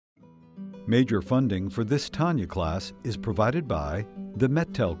Major funding for this Tanya class is provided by the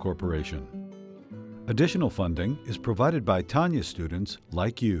Mettel Corporation. Additional funding is provided by Tanya students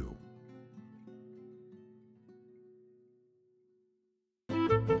like you.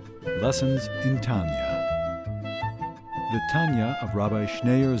 Lessons in Tanya. The Tanya of Rabbi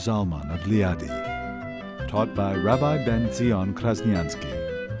Schneur Zalman of Liadi, taught by Rabbi Ben Zion Krasniansky.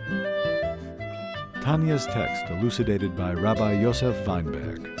 Tanya's text elucidated by Rabbi Yosef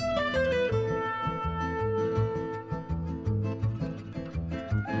Weinberg.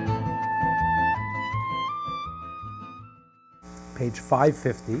 Page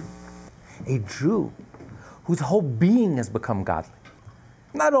 550, a Jew whose whole being has become godly.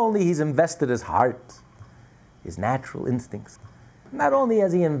 Not only he's invested his heart, his natural instincts, not only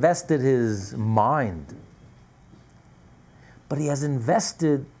has he invested his mind, but he has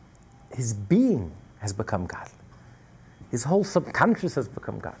invested his being has become godly. His whole subconscious has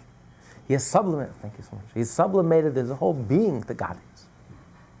become godly. He has sublimated, thank you so much, he's sublimated his whole being to godliness.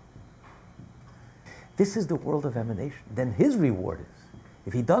 This is the world of emanation. Then his reward is,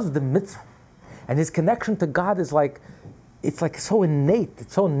 if he does the mitzvah, and his connection to God is it's like so innate,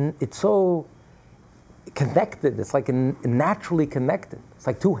 it's so connected, it's like naturally connected. It's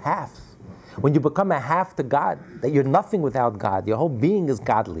like two halves. When you become a half to God, that you're nothing without God, your whole being is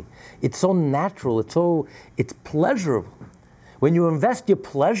godly. It's so natural, it's pleasurable. When you invest your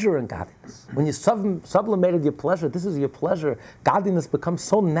pleasure in godliness, when you sublimated your pleasure, this is your pleasure, godliness becomes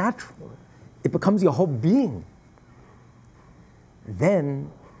so natural. It becomes your whole being.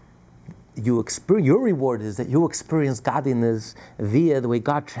 Then your reward is that you experience godliness via the way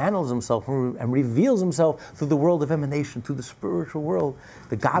God channels himself and reveals himself through the world of emanation, through the spiritual world,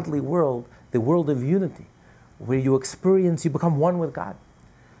 the godly world, the world of unity, where you become one with God.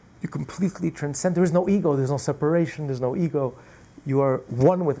 You completely transcend. There is no ego, there's no separation, there's no ego. You are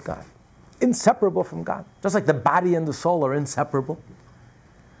one with God, inseparable from God. Just like the body and the soul are inseparable.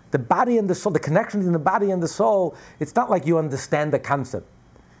 The body and the soul, the connection between the body and the soul, it's not like you understand the concept.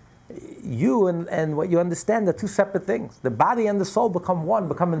 You and what you understand are two separate things. The body and the soul become one,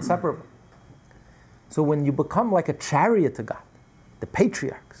 become inseparable. So when you become like a chariot to God, the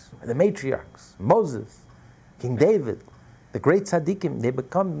patriarchs, the matriarchs, Moses, King David, the great tzaddikim, they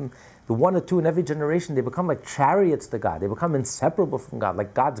become the one or two in every generation, they become like chariots to God. They become inseparable from God,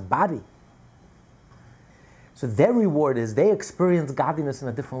 like God's body. So their reward is they experience godliness in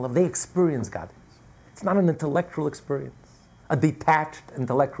a different level. They experience godliness. It's not an intellectual experience, a detached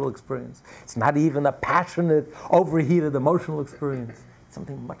intellectual experience. It's not even a passionate, overheated emotional experience. It's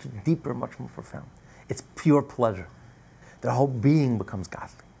something much deeper, much more profound. It's pure pleasure. Their whole being becomes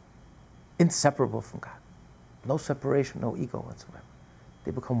godly, inseparable from God. No separation, no ego whatsoever.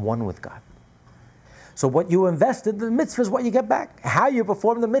 They become one with God. So what you invested, the mitzvah is what you get back. How you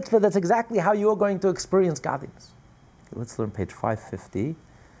perform the mitzvah, that's exactly how you are going to experience godliness. Let's learn page 550.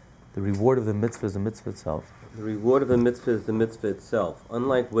 The reward of the mitzvah is the mitzvah itself. The reward of the mitzvah is the mitzvah itself.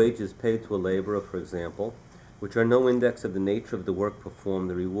 Unlike wages paid to a laborer, for example, which are no index of the nature of the work performed,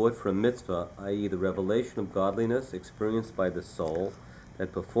 the reward for a mitzvah, i.e. the revelation of godliness experienced by the soul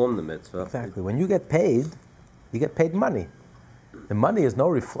that performed the mitzvah. Exactly. When you get paid money. The money is no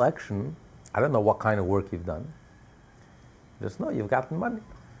reflection. I don't know what kind of work you've done. Just know you've gotten money.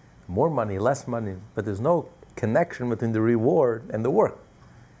 More money, less money, but there's no connection between the reward and the work.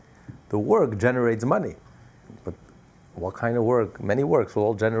 The work generates money. But what kind of work? Many works will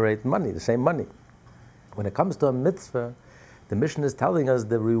all generate money, the same money. When it comes to a mitzvah, the mission is telling us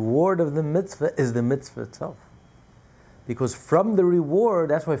the reward of the mitzvah is the mitzvah itself. Because from the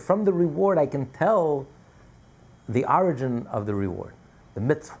reward, that's why from the reward I can tell the origin of the reward. The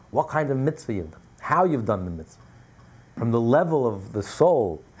mitzvah, what kind of mitzvah you've done, how you've done the mitzvah. From the level of the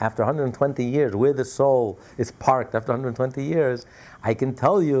soul, after 120 years, where the soul is parked after 120 years, I can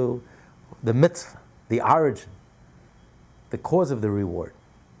tell you the mitzvah, the origin, the cause of the reward,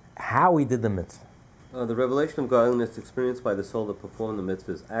 how he did the mitzvah. The revelation of godliness experienced by the soul that performed the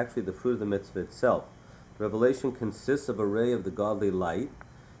mitzvah is actually the fruit of the mitzvah itself. The revelation consists of a ray of the godly light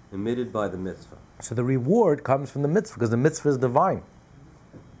emitted by the mitzvah. So the reward comes from the mitzvah, because the mitzvah is divine.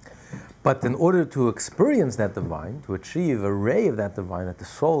 But in order to experience that divine, to achieve a ray of that divine that the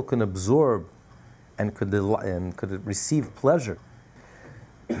soul can absorb and could receive pleasure,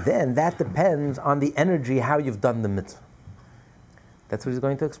 then that depends on the energy, how you've done the mitzvah. That's what he's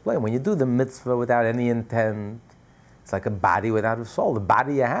going to explain. When you do the mitzvah without any intent, it's like a body without a soul. The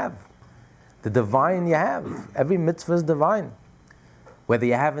body you have, the divine you have. Every mitzvah is divine. Whether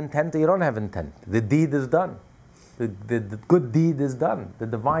you have intent or you don't have intent, the deed is done. The good deed is done. The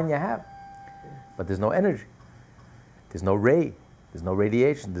divine you have. But there's no energy. There's no ray. There's no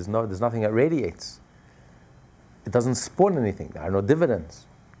radiation. There's nothing that radiates. It doesn't spawn anything. There are no dividends.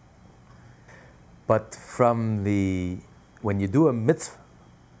 But when you do a mitzvah,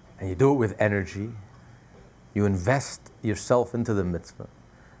 and you do it with energy, you invest yourself into the mitzvah.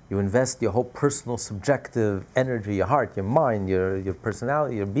 You invest your whole personal, subjective energy, your heart, your mind, your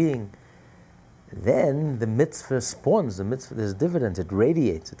personality, your being. Then the mitzvah spawns. The mitzvah, there's dividends. It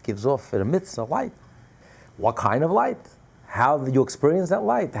radiates. It gives off a mitzvah light. What kind of light? How you experience that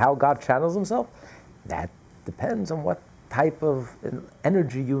light? How God channels Himself? That depends on what type of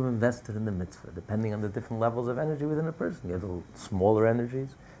energy you've invested in the mitzvah, depending on the different levels of energy within a person. You have the smaller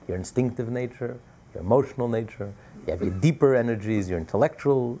energies, your instinctive nature, your emotional nature. You have your deeper energies, your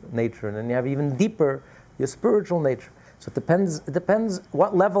intellectual nature, and then you have even deeper, your spiritual nature. So it depends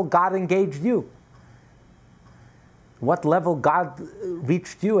what level God engaged you. What level God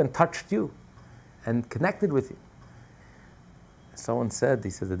reached you and touched you and connected with you. Someone said, he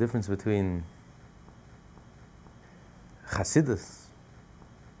says, the difference between Hasidus,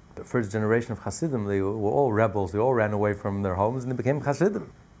 the first generation of Hasidim, they were all rebels, they all ran away from their homes and they became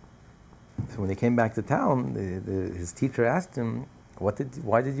Hasidim. So when he came back to town, his teacher asked him, why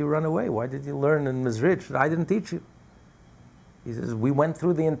did you run away? Why did you learn in Mizrich that I didn't teach you? He says, we went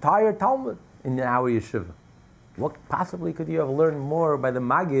through the entire Talmud in our yeshiva. What possibly could you have learned more by the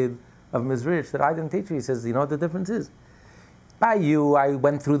Magid of Mizrich that I didn't teach you? He says, you know what the difference is? By you, I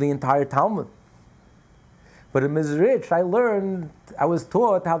went through the entire Talmud. But in Mizrich, I was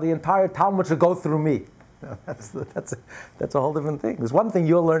taught how the entire Talmud should go through me. That's a whole different thing. There's one thing,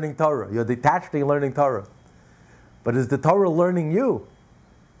 you're learning Torah. You're detached and you're learning Torah. But is the Torah learning you?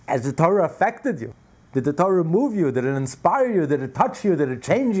 Has the Torah affected you? Did the Torah move you? Did it inspire you? Did it touch you? Did it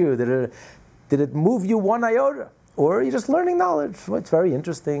change you? Did it move you one iota? Or are you just learning knowledge? Well, it's very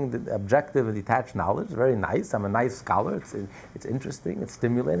interesting, the objective and detached knowledge. Very nice. I'm a nice scholar. It's interesting. It's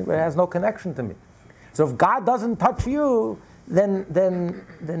stimulating, but it has no connection to me. So if God doesn't touch you,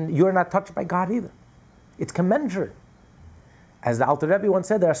 then you're not touched by God either. It's commensurate. As the Alter Rebbe once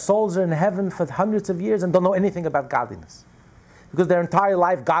said, their souls are in heaven for hundreds of years and don't know anything about godliness. Because their entire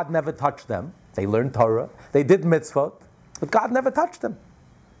life, God never touched them. They learned Torah, they did mitzvot, but God never touched them.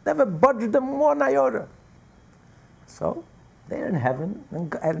 Never budged them one iota. So, they're in heaven,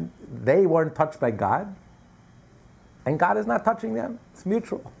 and they weren't touched by God, and God is not touching them. It's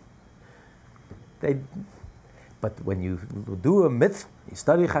mutual. But when you do a mitzvah, you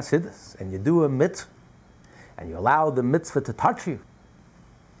study Hasidus, and you do a mitzvah, and you allow the mitzvah to touch you,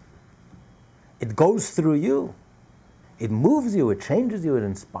 it goes through you. It moves you, it changes you, it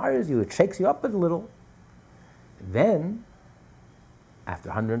inspires you, it shakes you up a little. Then, after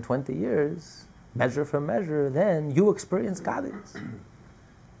 120 years, measure for measure, then you experience godliness.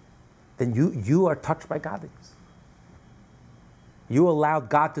 Then you are touched by godliness. You allowed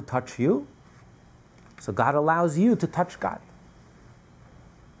God to touch you, so God allows you to touch God.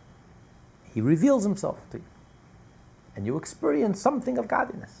 He reveals Himself to you. And you experience something of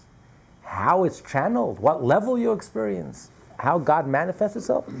godliness. How it's channeled, what level you experience, how God manifests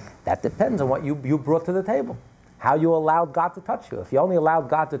Himself, that depends on what you brought to the table. How you allowed God to touch you. If you only allowed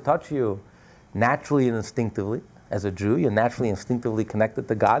God to touch you naturally and instinctively, as a Jew, you're naturally instinctively connected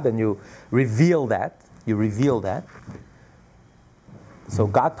to God, and you reveal that. So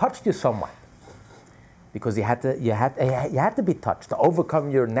God touched you somewhat. Because you had to be touched to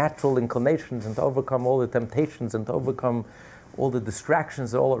overcome your natural inclinations and to overcome all the temptations and to overcome all the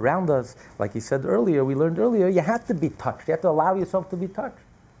distractions that are all around us. Like he said earlier, we learned earlier, you had to be touched. You have to allow yourself to be touched.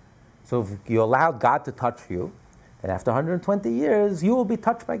 So if you allowed God to touch you, then after 120 years, you will be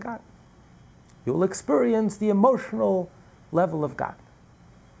touched by God. You will experience the emotional level of God,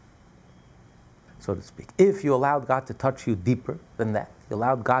 so to speak. If you allowed God to touch you deeper than that, you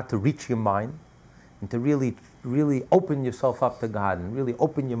allowed God to reach your mind, and to really, really open yourself up to God, and really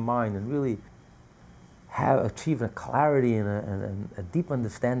open your mind, and really achieve a clarity and a deep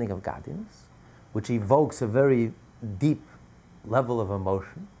understanding of godliness, which evokes a very deep level of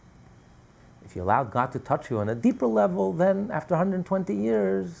emotion. If you allowed God to touch you on a deeper level, then after 120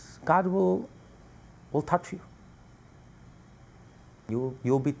 years, God will touch you.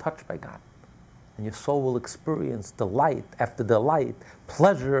 You'll be touched by God. And your soul will experience delight after delight,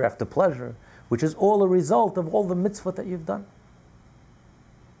 pleasure after pleasure, which is all a result of all the mitzvot that you've done.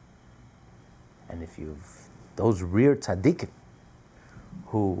 And if those real tzaddikim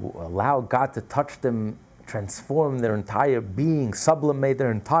who allow God to touch them, transform their entire being, sublimate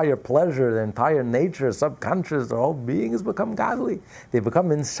their entire pleasure, their entire nature, subconscious, their whole being has become godly. They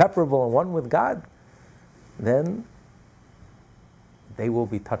become inseparable and one with God. Then they will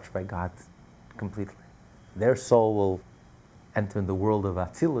be touched by God completely. Their soul enter in the world of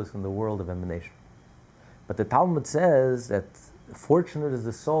Atzilus, in the world of emanation. But the Talmud says that fortunate is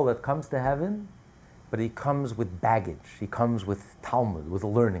the soul that comes to heaven, but he comes with baggage. He comes with Talmud, with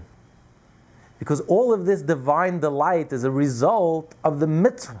learning. Because all of this divine delight is a result of the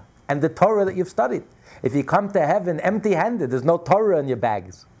mitzvah and the Torah that you've studied. If you come to heaven empty-handed, there's no Torah in your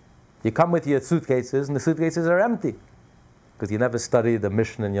bags. You come with your suitcases, and the suitcases are empty. Because you never studied the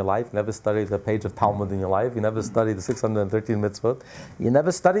Mishnah in your life, you never studied the page of Talmud in your life, you never studied the 613 mitzvot, you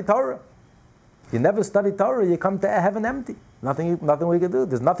never studied Torah. You never study Torah, you come to heaven empty. Nothing we can do.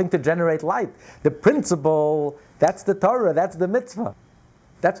 There's nothing to generate light. The principle, that's the Torah, that's the mitzvah.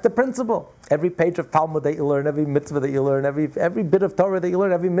 That's the principle. Every page of Talmud that you learn, every mitzvah that you learn, every bit of Torah that you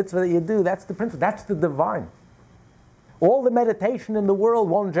learn, every mitzvah that you do, that's the principle. That's the divine. All the meditation in the world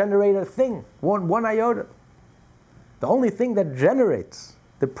won't generate a thing, one iota. The only thing that generates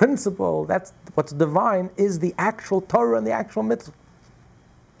the principle, that's what's divine, is the actual Torah and the actual mitzvah.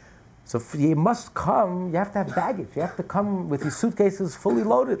 So you must come, you have to have baggage. You have to come with your suitcases fully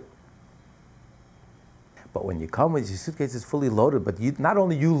loaded. But when you come with your suitcases fully loaded, but not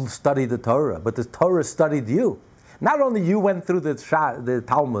only you studied the Torah, but the Torah studied you. Not only you went through the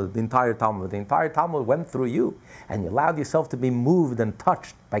Talmud, the entire Talmud went through you, and you allowed yourself to be moved and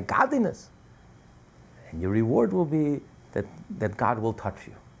touched by godliness. And your reward will be that God will touch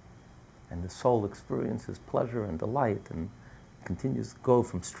you. And the soul experiences pleasure and delight and continues to go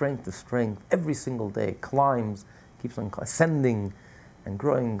from strength to strength every single day, climbs, keeps on ascending and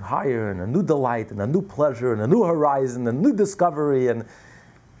growing higher, and a new delight and a new pleasure and a new horizon and a new discovery, and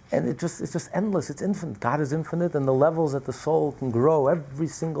it's just endless, it's infinite. God is infinite, and the levels that the soul can grow every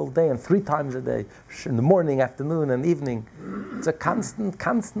single day and 3 times a day, in the morning, afternoon, and evening. It's a constant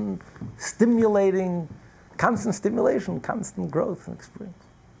stimulation, constant growth and experience.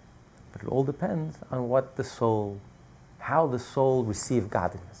 But it all depends on how the soul receives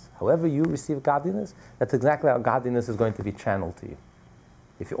godliness. However you receive godliness, that's exactly how godliness is going to be channeled to you.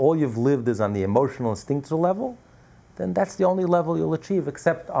 If all you've lived is on the emotional, instinctual level, then that's the only level you'll achieve,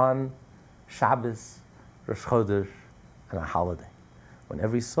 except on Shabbos, Rosh Chodesh, and a holiday, when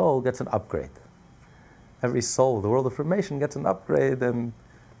every soul gets an upgrade. Every soul, the world of formation, gets an upgrade and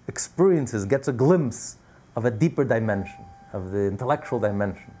gets a glimpse of a deeper dimension, of the intellectual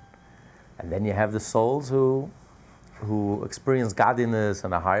dimension. And then you have the souls who experience godliness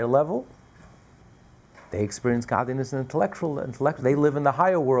on a higher level. They experience godliness in intellectual. They live in the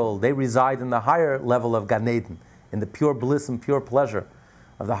higher world. They reside in the higher level of Gan Eden, in the pure bliss and pure pleasure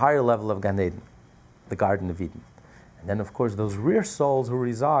of the higher level of Gan Eden, the Garden of Eden. And then, of course, those real souls who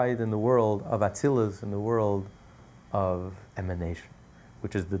reside in the world of Atzilus, in the world of emanation,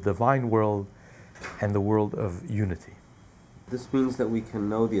 which is the divine world and the world of unity. This means that we can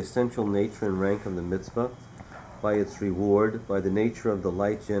know the essential nature and rank of the mitzvah by its reward, by the nature of the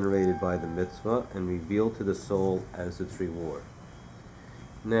light generated by the mitzvah, and revealed to the soul as its reward.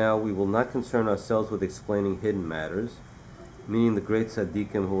 Now, we will not concern ourselves with explaining hidden matters, meaning the great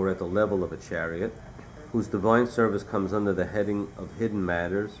tzaddikim who are at the level of a chariot, whose divine service comes under the heading of hidden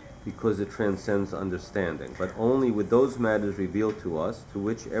matters because it transcends understanding, but only with those matters revealed to us, to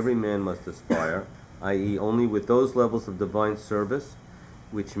which every man must aspire, i.e., only with those levels of divine service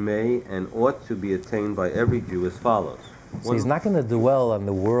which may and ought to be attained by every Jew as follows. So he's not going to dwell on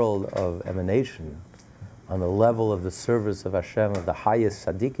the world of emanation, on the level of the service of Hashem, of the highest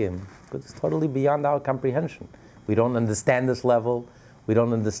tzaddikim, because it's totally beyond our comprehension. We don't understand this level. We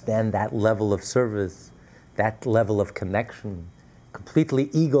don't understand that level of service, that level of connection, completely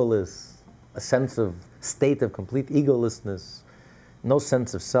egoless, a sense of state of complete egolessness, no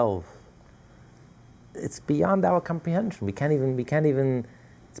sense of self. It's beyond our comprehension. We can't even.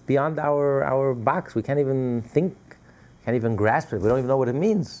 It's beyond our box. We can't even think, can't even grasp it. We don't even know what it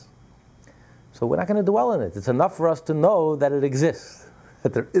means. So we're not going to dwell in it. It's enough for us to know that it exists,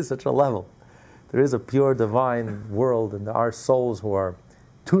 that there is such a level. There is a pure divine world, and there are souls who are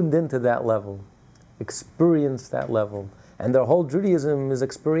tuned into that level, experience that level. And their whole Judaism is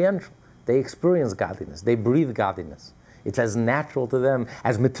experiential. They experience godliness. They breathe godliness. It's as natural to them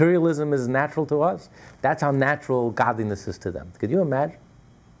as materialism is natural to us. That's how natural godliness is to them. Could you imagine?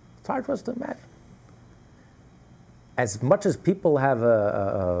 It's hard for us to imagine. As much as people have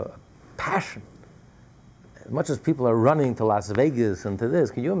a passion, as much as people are running to Las Vegas and to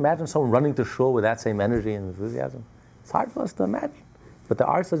this, can you imagine someone running to shul with that same energy and enthusiasm? It's hard for us to imagine. But there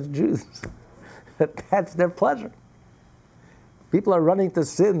are such Jews that that's their pleasure. People are running to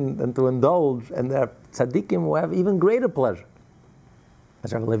sin and to indulge, and there are tzaddikim who have even greater pleasure.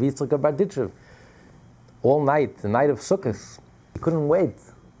 As Rabbi Levi Yitzchak of Berditchev, all night, the night of Sukkot, he couldn't wait.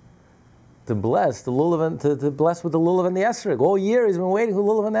 to bless the lulav, to bless with the lulav and the esrog. All year he's been waiting for the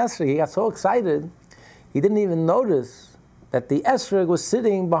lulav and the esrog. He got so excited, he didn't even notice that the esrog was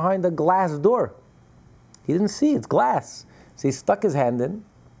sitting behind a glass door. He didn't see, it's glass. So he stuck his hand in,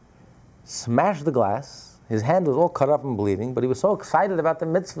 smashed the glass. His hand was all cut up and bleeding, but he was so excited about the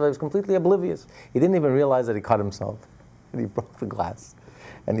mitzvah, he was completely oblivious. He didn't even realize that he cut himself, and he broke the glass.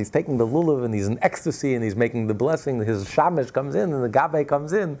 And he's taking the lulav, and he's in ecstasy, and he's making the blessing. His shamish comes in, and the gabbai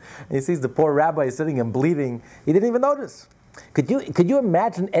comes in, and he sees the poor rabbi sitting and bleeding. He didn't even notice. Could you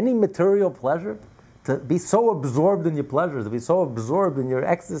imagine any material pleasure? To be so absorbed in your pleasure, to be so absorbed in your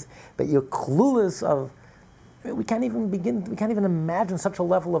ecstasy, that you're clueless of, we can't even imagine such a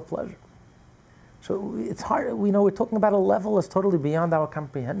level of pleasure. So it's hard, we're talking about a level that's totally beyond our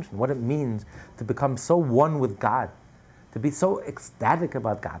comprehension, what it means to become so one with God, to be so ecstatic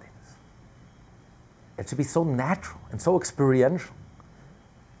about godliness. It should be so natural and so experiential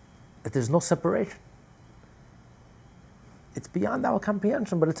that there's no separation. It's beyond our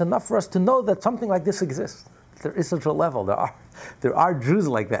comprehension, but it's enough for us to know that something like this exists. There is such a level. There are Jews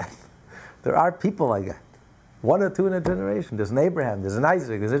like that. There are people like that. One or two in a generation. There's an Abraham, there's an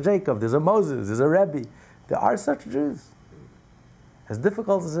Isaac, there's a Jacob, there's a Moses, there's a Rebbe. There are such Jews. As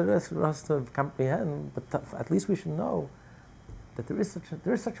difficult as it is for us to comprehend, but at least we should know that there is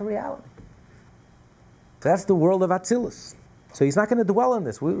such a reality. So that's the world of Atzilus. So he's not going to dwell on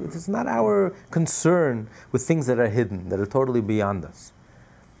this. It's not our concern with things that are hidden, that are totally beyond us.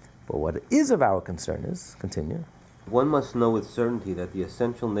 But what is of our concern is, continue. One must know with certainty that the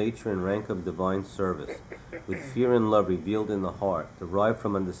essential nature and rank of divine service, with fear and love revealed in the heart, derived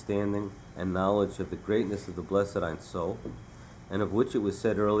from understanding and knowledge of the greatness of the Blessed Ein Sof, and of which it was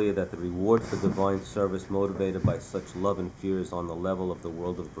said earlier that the reward for divine service motivated by such love and fear is on the level of the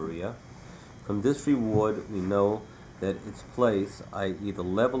world of Beriah. From this reward we know that its place, i.e. the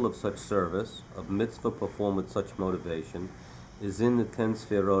level of such service, of mitzvah performed with such motivation, is in the 10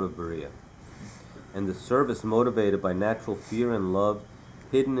 sferot of Beriah. And the service motivated by natural fear and love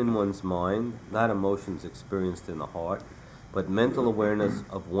hidden in one's mind, not emotions experienced in the heart, but mental awareness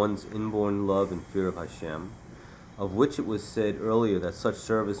of one's inborn love and fear of Hashem, of which it was said earlier that such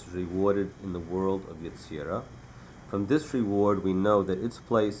service is rewarded in the world of Yetzirah. From this reward we know that its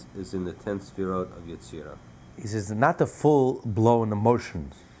place is in the 10 sferot of Yetzirah. He says, not the full-blown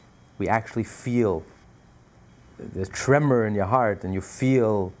emotions. We actually feel the tremor in your heart, and you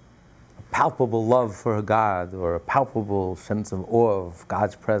feel a palpable love for God, or a palpable sense of awe of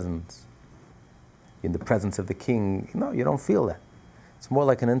God's presence in the presence of the king. No, you don't feel that. It's more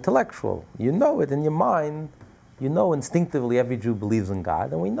like an intellectual. You know it in your mind. You know instinctively every Jew believes in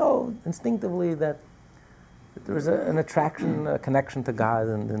God, and we know instinctively that there is an attraction, a connection to God,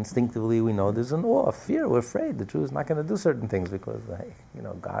 and instinctively we know there's an awe, a fear. We're afraid the Jew is not going to do certain things because, hey,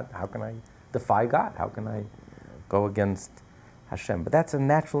 God, how can I defy God? How can I go against Hashem? But that's a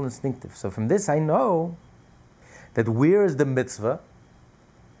natural instinctive. So from this I know that where is the mitzvah?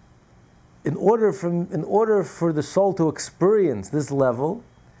 In order for the soul to experience this level,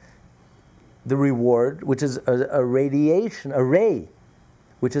 the reward, which is a radiation, a ray,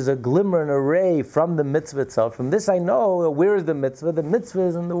 which is a glimmer and a ray from the mitzvah itself. From this I know, where is the mitzvah? The mitzvah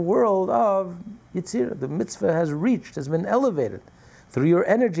is in the world of Yetzirah. The mitzvah has been elevated. Through your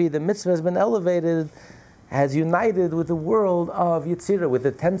energy, the mitzvah has been elevated, has united with the world of Yetzirah, with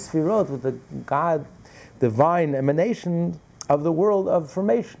the 10 sefirot, with the God, divine emanation of the world of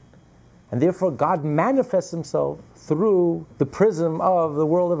formation. And therefore God manifests himself through the prism of the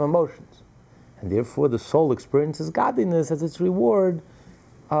world of emotions. And therefore the soul experiences godliness as its reward,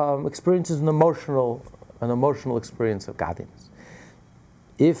 experiences an emotional experience of godliness.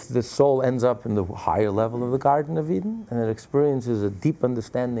 If the soul ends up in the higher level of the Garden of Eden, and it experiences a deep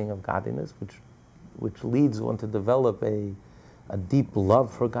understanding of godliness, which leads one to develop a deep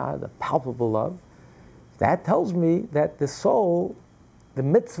love for God, a palpable love, that tells me that the soul, the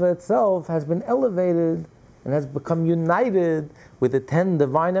mitzvah itself, has been elevated and has become united with the 10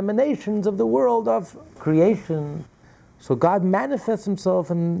 divine emanations of the world of creation. So God manifests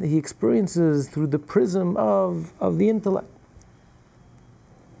himself and he experiences through the prism of the intellect.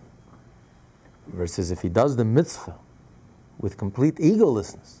 Versus if he does the mitzvah with complete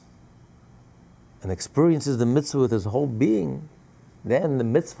egolessness and experiences the mitzvah with his whole being, then the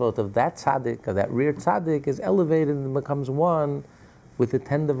mitzvah of that tzaddik, of that rear tzaddik, is elevated and becomes one with the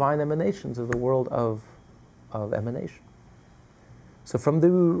 10 divine emanations of the world of emanation. So from the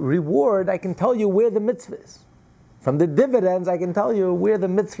reward, I can tell you where the mitzvah is. From the dividends, I can tell you where the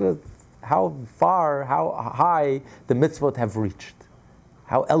mitzvah, how far, how high the mitzvot have reached,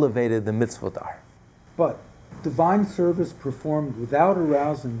 how elevated the mitzvot are. But Divine service performed without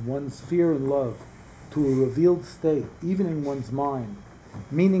arousing one's fear and love to a revealed state, even in one's mind,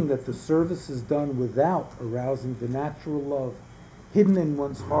 meaning that the service is done without arousing the natural love hidden in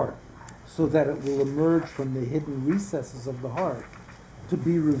one's heart, so that it will emerge from the hidden recesses of the heart, to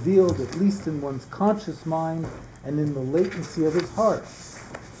be revealed at least in one's conscious mind and in the latency of his heart,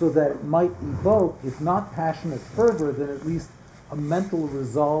 so that it might evoke, if not passionate fervor, then at least a mental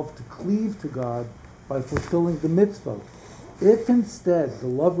resolve to cleave to God by fulfilling the mitzvah. If instead the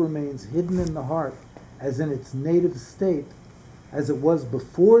love remains hidden in the heart as in its native state, as it was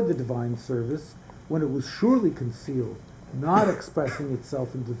before the divine service, when it was surely concealed, not expressing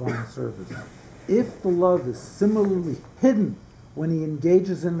itself in divine service. If the love is similarly hidden when he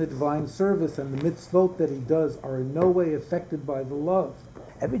engages in the divine service and the mitzvot that he does are in no way affected by the love.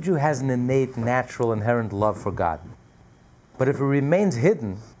 Every Jew has an innate, natural, inherent love for God. But if it remains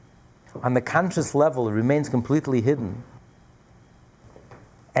hidden, on the conscious level, it remains completely hidden,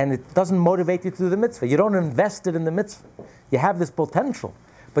 and it doesn't motivate you to do the mitzvah. You don't invest it in the mitzvah. You have this potential,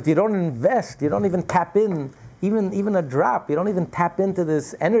 but you don't invest, you don't even tap in, even a drop, you don't even tap into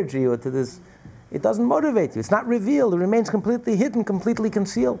this energy or to this, it doesn't motivate you. It's not revealed, it remains completely hidden, completely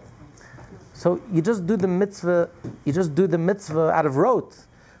concealed. So you just do the mitzvah out of rote,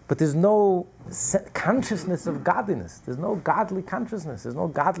 but there's no consciousness of godliness. There's no godly consciousness, there's no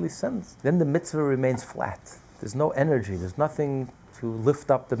godly sense. Then the mitzvah remains flat. There's no energy, there's nothing to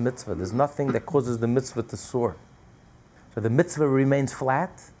lift up the mitzvah. There's nothing that causes the mitzvah to soar. So the mitzvah remains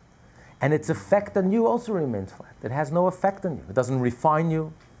flat, and its effect on you also remains flat. It has no effect on you. It doesn't refine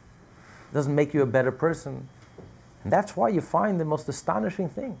you. It doesn't make you a better person. And that's why you find the most astonishing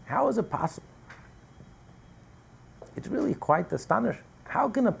thing. How is it possible? It's really quite astonishing. How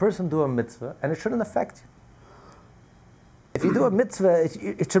can a person do a mitzvah and it shouldn't affect you? If you do a mitzvah,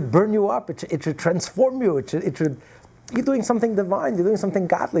 it should burn you up. It should transform you. You're doing something divine. You're doing something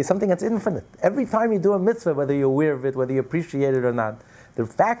godly, something that's infinite. Every time you do a mitzvah, whether you're aware of it, whether you appreciate it or not, the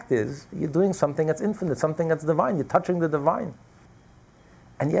fact is you're doing something that's infinite, something that's divine. You're touching the divine.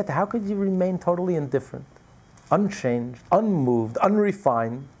 And yet, how could you remain totally indifferent, unchanged, unmoved,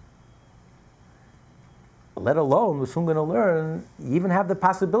 unrefined? Let alone, we're soon going to learn, you even have the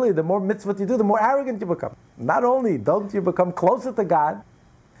possibility, the more mitzvot you do, the more arrogant you become. Not only don't you become closer to God,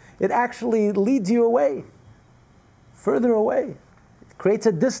 it actually leads you away, further away. It creates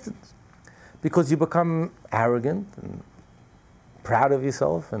a distance because you become arrogant and proud of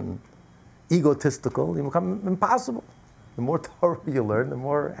yourself and egotistical. You become impossible. The more Torah you learn, the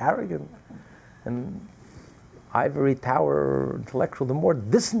more arrogant and ivory tower intellectual, the more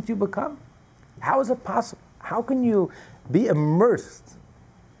distant you become. How is it possible? How can you be immersed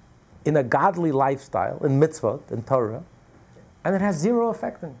in a godly lifestyle, in mitzvot, in Torah, and it has zero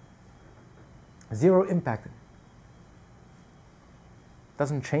effect on you, zero impact on you? It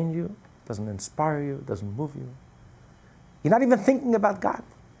doesn't change you, doesn't inspire you, doesn't move you. You're not even thinking about God.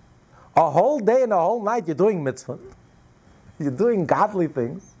 A whole day and a whole night you're doing mitzvot, you're doing godly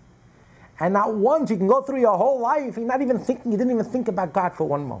things, and not once you can go through your whole life, you're not even thinking, you didn't even think about God for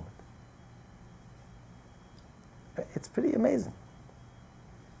one moment. It's pretty amazing.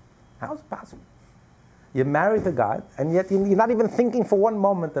 How is it possible? You're married to God, and yet you're not even thinking for one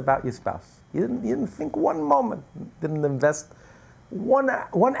moment about your spouse. You didn't think one moment, didn't invest one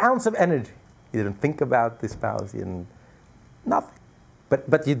ounce of energy. You didn't think about the spouse, you didn't, nothing.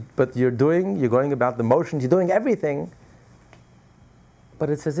 But you're going about the motions, you're doing everything, but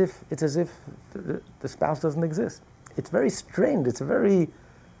it's as if the spouse doesn't exist. It's very strange,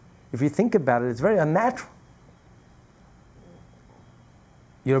 if you think about it, it's very unnatural.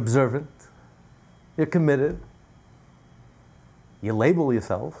 You're observant, you're committed, you label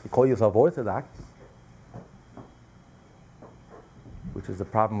yourself, you call yourself Orthodox, which is the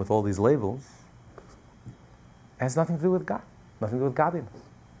problem with all these labels. It has nothing to do with God, nothing to do with godliness.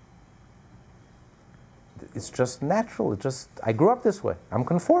 It's just natural, I grew up this way. I'm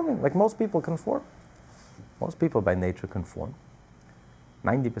conforming, like most people conform. Most people by nature conform.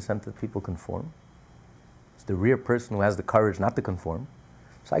 90% of people conform. It's the rare person who has the courage not to conform.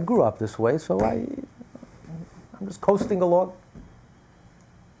 So I grew up this way, so I'm just coasting along.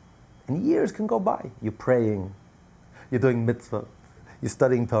 And years can go by. You're praying, you're doing mitzvah, you're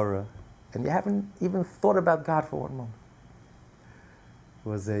studying Torah, and you haven't even thought about God for one moment. It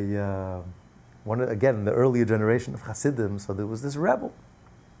was again, the earlier generation of Hasidim, so there was this rebel.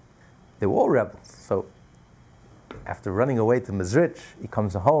 They were all rebels. So after running away to Mezrich, he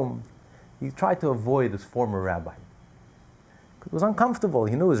comes home. He tried to avoid his former rabbi. It was uncomfortable.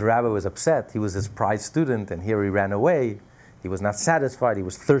 He knew his rabbi was upset. He was his prized student, and here he ran away. He was not satisfied. He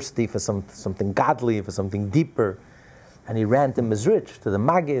was thirsty for something godly, for something deeper. And he ran to Mezrich, to the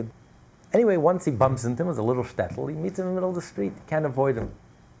Maggid. Anyway, once he bumps into him, it was a little shtetl. He meets him in the middle of the street. He can't avoid him.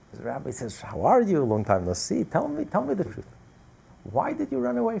 The rabbi says, how are you? Long time no see. Tell me the truth. Why did you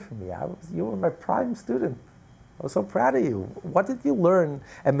run away from me? You were my prime student. I was so proud of you. What did you learn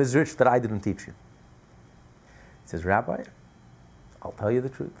at Mezrich that I didn't teach you? He says, Rabbi, I'll tell you the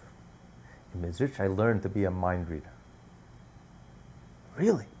truth. In Mezrich, I learned to be a mind reader.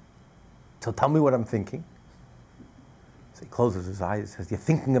 Really? So tell me what I'm thinking. So he closes his eyes and says, you're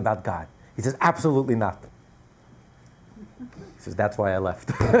thinking about God. He says, absolutely not. He says, that's why I left.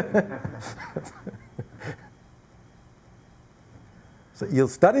 So you're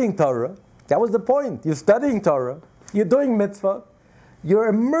studying Torah. That was the point. You're studying Torah. You're doing mitzvah. You're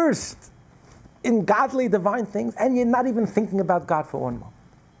immersed in godly, divine things, and you're not even thinking about God for one moment.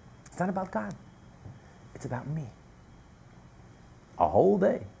 It's not about God. It's about me. A whole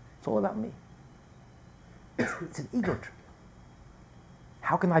day. It's all about me. It's an ego trip.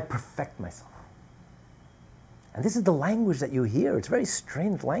 How can I perfect myself? And this is the language that you hear. It's a very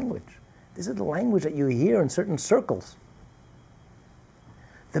strange language. This is the language that you hear in certain circles.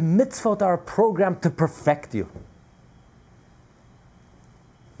 The mitzvot are programmed to perfect you.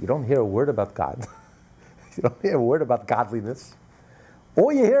 You don't hear a word about God. You don't hear a word about godliness.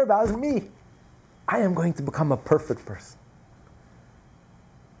 All you hear about is me. I am going to become a perfect person.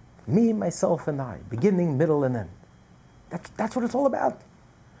 Me, myself, and I. Beginning, middle, and end. That's what it's all about.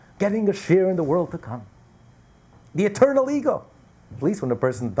 Getting a share in the world to come. The eternal ego. At least when a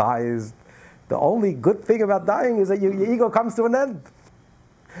person dies, the only good thing about dying is that your ego comes to an end.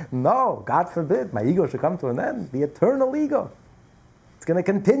 No, God forbid, my ego should come to an end. The eternal ego. It's going to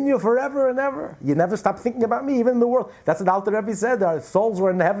continue forever and ever. You never stop thinking about me, even in the world. That's what Alter Rebbe said. Our souls were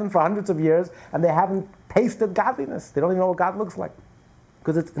in heaven for hundreds of years, and they haven't tasted godliness. They don't even know what God looks like.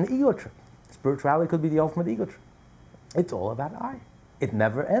 Because it's an ego trip. Spirituality could be the ultimate ego trip. It's all about I. It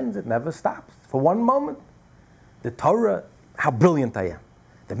never ends. It never stops. For one moment. The Torah, how brilliant I am.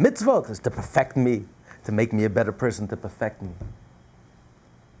 The mitzvot is to perfect me, to make me a better person, to perfect me.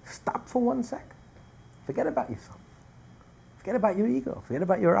 Stop for 1 second. Forget about yourself. Forget about your ego. Forget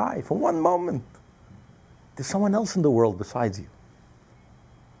about your I. For one moment. There's someone else in the world besides you.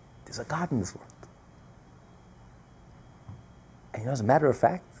 There's a God in this world. And as a matter of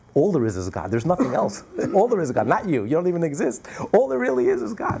fact, all there is God. There's nothing else. All there is God. Not you. You don't even exist. All there really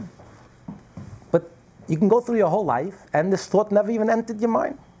is God. But you can go through your whole life and this thought never even entered your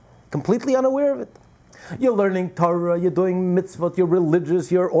mind. Completely unaware of it. You're learning Torah, you're doing mitzvot, you're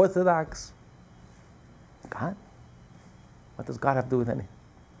religious, you're orthodox. God? What does God have to do with anything?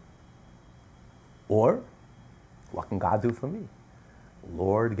 Or, what can God do for me?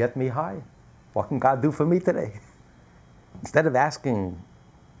 Lord, get me high. What can God do for me today? Instead of asking,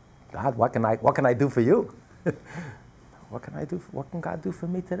 God, what can I do for you? What can God do for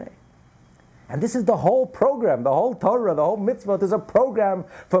me today? And this is the whole program, the whole Torah, the whole mitzvah is a program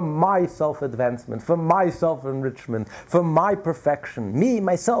for my self-advancement, for my self-enrichment, for my perfection. Me,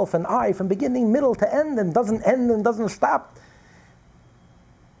 myself, and I, from beginning, middle to end, and doesn't stop.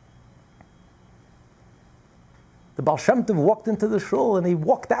 The Baal Shem Tov walked into the shul and he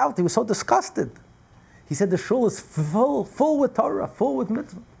walked out. He was so disgusted. He said the shul is full with Torah, full with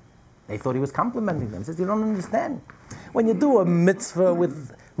mitzvah. They thought he was complimenting them. He says, you don't understand. When you do a mitzvah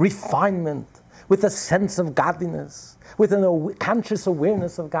with refinement, with a sense of godliness, with a conscious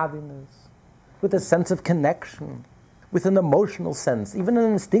awareness of godliness, with a sense of connection, with an emotional sense, even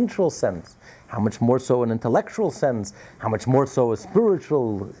an instinctual sense, how much more so an intellectual sense, how much more so a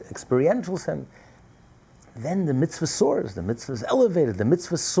spiritual, experiential sense, then the mitzvah soars, the mitzvah is elevated, the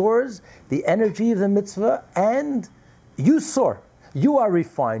mitzvah soars, the energy of the mitzvah, and you soar. You are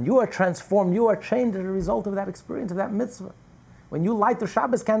refined, you are transformed, you are changed as a result of that experience, of that mitzvah. When you light the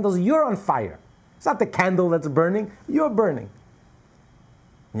Shabbos candles, you're on fire. It's not the candle that's burning, you're burning.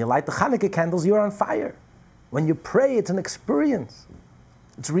 When you light the Hanukkah candles, you're on fire. When you pray, it's an experience.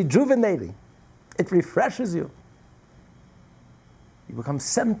 It's rejuvenating. It refreshes you. You become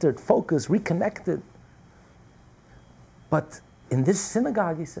centered, focused, reconnected. But in this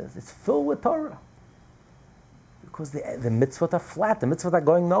synagogue, he says, it's filled with Torah. Because the mitzvot are flat, the mitzvot are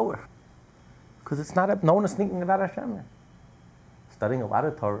going nowhere. Because it's not, no one is thinking about Hashem yet. Studying a lot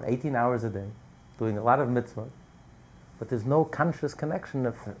of Torah, 18 hours a day, doing a lot of mitzvot, but there's no conscious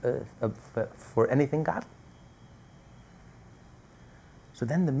connection for anything godly. So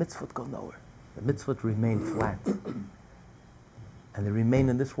then the mitzvot go nowhere. The mitzvot remain flat. And they remain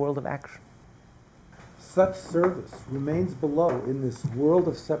in this world of action. Such service remains below in this world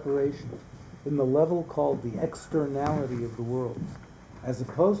of separation, in the level called the externality of the worlds, as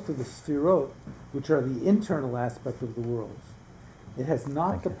opposed to the sphirot, which are the internal aspect of the worlds. It has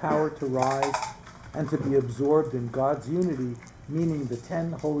not the power to rise and to be absorbed in God's unity, meaning the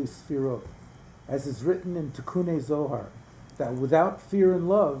 10 holy sphirot, as is written in Tikkun Zohar, that without fear and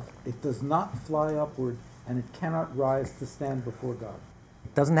love, it does not fly upward and it cannot rise to stand before God.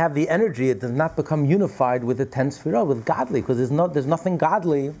 It doesn't have the energy, it does not become unified with the 10 sphirot, with godly, because there's nothing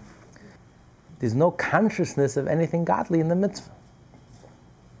godly. There's no consciousness of anything godly in the mitzvah.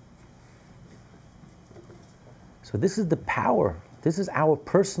 So this is the power. This is our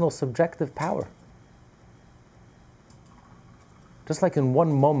personal subjective power. Just like in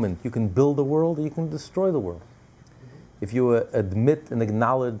one moment you can build the world or you can destroy the world. If you admit and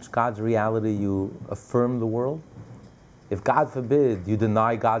acknowledge God's reality, you affirm the world. If, God forbid, you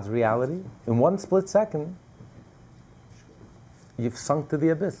deny God's reality, in one split second, you've sunk to the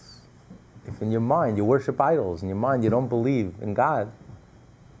abyss. If in your mind you worship idols, in your mind you don't believe in God,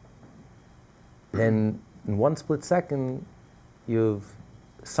 then in one split second, you've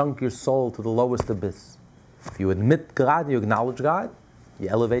sunk your soul to the lowest abyss. If you admit God, you acknowledge God, you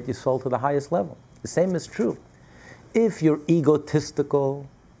elevate your soul to the highest level. The same is true. If you're egotistical,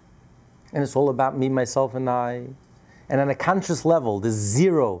 and it's all about me, myself, and I, and on a conscious level, there's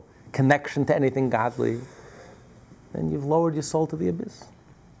zero connection to anything godly, then you've lowered your soul to the abyss.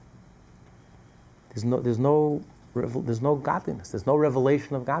 There's no godliness. There's no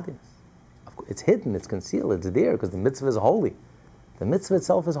revelation of godliness. It's hidden, it's concealed, it's there because the mitzvah is holy. The mitzvah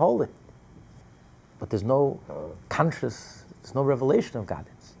itself is holy. But there's no there's no revelation of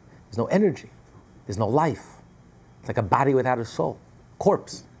godliness. There's no energy. There's no life. It's like a body without a soul,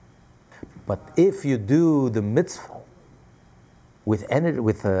 corpse. But if you do the mitzvah with energy,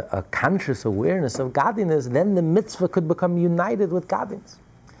 with a conscious awareness of godliness, then the mitzvah could become united with godliness.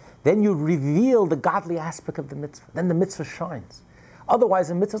 Then you reveal the godly aspect of the mitzvah. Then the mitzvah shines. Otherwise,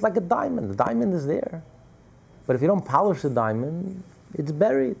 the mitzvah is like a diamond. The diamond is there. But if you don't polish the diamond, it's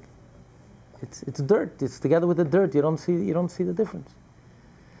buried. It's dirt. It's together with the dirt. You don't see the difference.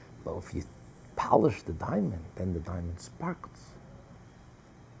 But if you polish the diamond, then the diamond sparkles.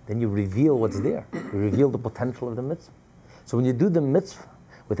 Then you reveal what's there. You reveal the potential of the mitzvah. So when you do the mitzvah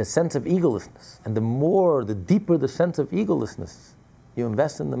with a sense of egolessness, and the deeper the sense of egolessness you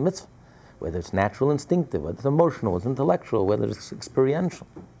invest in the mitzvah, whether it's natural, instinctive, whether it's emotional, it's intellectual, whether it's experiential,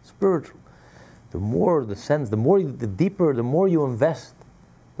 spiritual, the deeper, the more you invest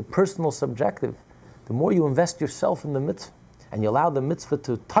the personal subjective, the more you invest yourself in the mitzvah, and you allow the mitzvah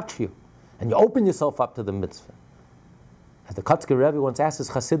to touch you, and you open yourself up to the mitzvah. As the Kotzker Rebbe once asked his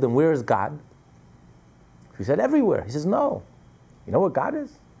Hasidim, where is God? He said, everywhere. He says, no. You know what God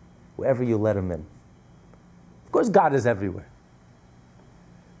is? Wherever you let him in. Of course God is everywhere.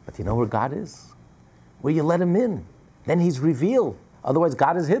 But you know where God is? Where you let him in. Then he's revealed. Otherwise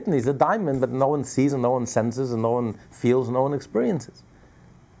God is hidden. He's a diamond, but no one sees and no one senses and no one feels and no one experiences.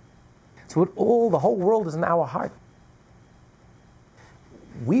 So the whole world is in our heart.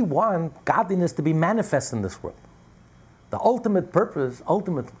 We want godliness to be manifest in this world. The ultimate purpose,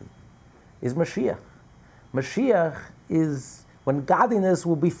 ultimately, is Mashiach. Mashiach is when godliness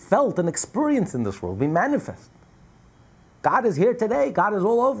will be felt and experienced in this world, be manifest. God is here today, God is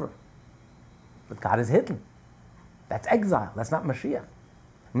all over. But God is hidden. That's exile, that's not Mashiach.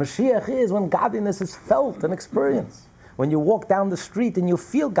 Mashiach is when godliness is felt and experienced. When you walk down the street and you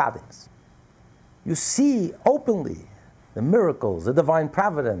feel godliness. You see openly the miracles, the divine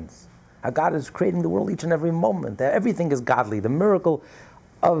providence, how God is creating the world each and every moment. Everything is godly. The miracle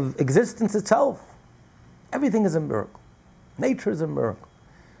of existence itself. Everything is a miracle. Nature is a miracle.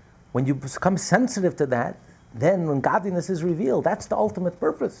 When you become sensitive to that, then when godliness is revealed, that's the ultimate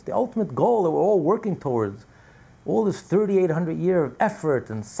purpose, the ultimate goal that we're all working towards. All this 3,800 years of effort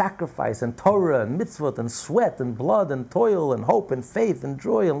and sacrifice and Torah and mitzvot and sweat and blood and toil and hope and faith and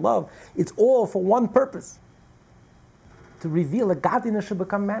joy and love, it's all for one purpose. To reveal that godliness should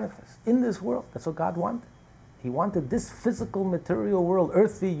become manifest in this world. That's what God wanted. He wanted this physical, material world,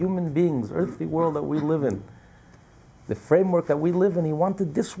 earthly human beings, earthly world that we live in, the framework that we live in. He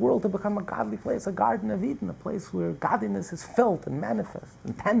wanted this world to become a godly place, a Garden of Eden, a place where godliness is felt and manifest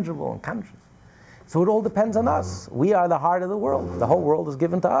and tangible and conscious. So it all depends on us. We are the heart of the world. The whole world is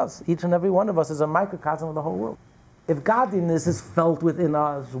given to us. Each and every one of us is a microcosm of the whole world. If godliness is felt within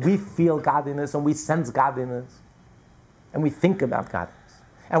us, we feel godliness and we sense godliness, and we think about godliness,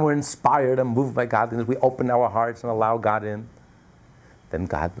 and we're inspired and moved by godliness, we open our hearts and allow God in, then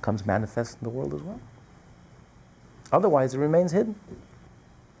God becomes manifest in the world as well. Otherwise, it remains hidden.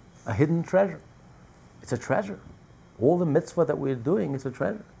 A hidden treasure. It's a treasure. All the mitzvah that we're doing is a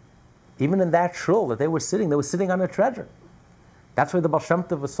treasure. Even in that shul that they were sitting on a treasure. That's why the Baal Shem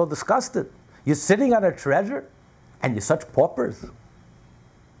Tov was so disgusted. You're sitting on a treasure, and you're such paupers.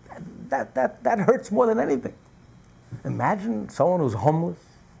 That hurts more than anything. Imagine someone who's homeless,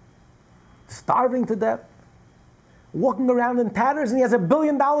 starving to death, walking around in tatters, and he has $1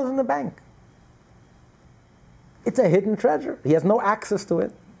 billion in the bank. It's a hidden treasure. He has no access to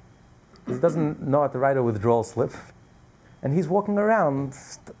it. He doesn't know how to write a withdrawal slip. And he's walking around.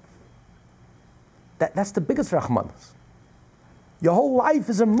 That's the biggest rachmanis. Your whole life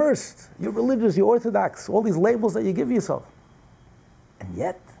is immersed. You're religious, you're orthodox, all these labels that you give yourself. And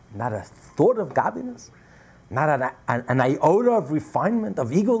yet, not a thought of godliness, not an iota of refinement, of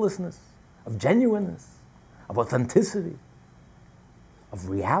egolessness, of genuineness, of authenticity, of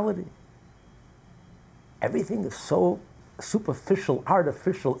reality. Everything is so superficial,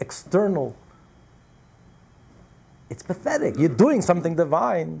 artificial, external. It's pathetic. You're doing something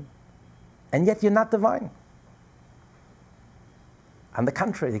divine, and yet you're not divine. On the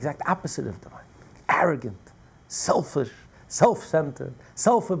contrary, the exact opposite of divine. Arrogant, selfish, self-centered,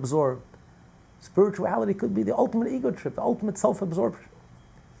 self-absorbed. Spirituality could be the ultimate ego trip, the ultimate self-absorption.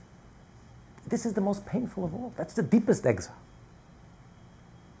 This is the most painful of all. That's the deepest exile.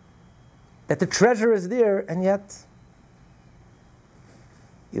 That the treasure is there, and yet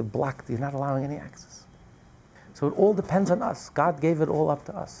you're blocked, you're not allowing any access. So it all depends on us. God gave it all up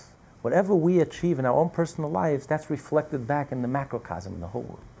to us. Whatever we achieve in our own personal lives, that's reflected back in the macrocosm, in the whole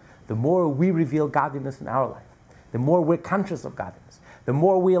world. The more we reveal godliness in our life, the more we're conscious of godliness, the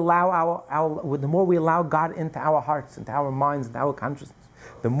more we allow the more we allow God into our hearts, into our minds, into our consciousness,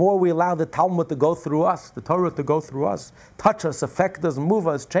 the more we allow the Talmud to go through us, the Torah to go through us, touch us, affect us, move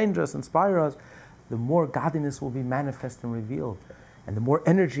us, change us, inspire us, the more godliness will be manifest and revealed. And the more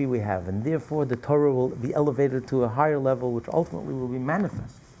energy we have, and therefore the Torah will be elevated to a higher level, which ultimately will be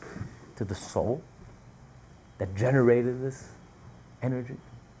manifest to the soul that generated this energy,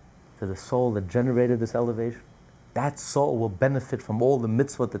 to the soul that generated this elevation. That soul will benefit from all the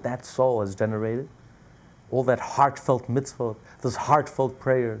mitzvot that soul has generated, all that heartfelt mitzvot, those heartfelt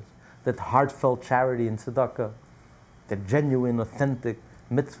prayers, that heartfelt charity and tzedakah, that genuine, authentic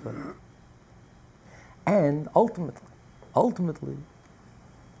mitzvah. And ultimately,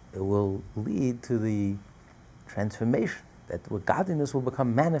 it will lead to the transformation that godliness will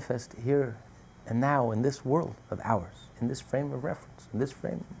become manifest here and now in this world of ours, in this frame of reference,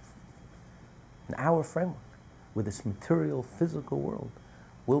 in our framework, where this material, physical world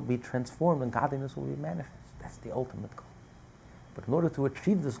will be transformed and godliness will be manifest. That's the ultimate goal. But in order to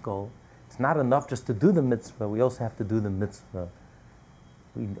achieve this goal, it's not enough just to do the mitzvah, we also have to do the mitzvah.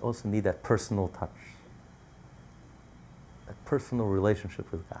 We also need that personal touch, that personal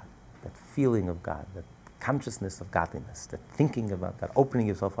relationship with God, that feeling of God, that consciousness of godliness, that thinking about God, opening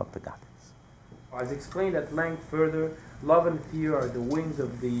yourself up to godliness. As explained at length further, love and fear are the wings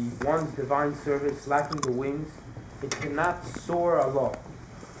of the one's divine service. Lacking the wings, it cannot soar aloft.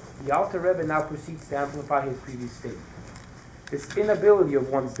 The Alter Rebbe now proceeds to amplify his previous statement. This inability of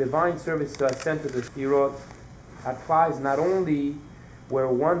one's divine service to ascend to the Sefirot applies not only where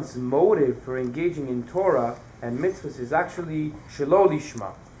one's motive for engaging in Torah and mitzvahs is actually shelo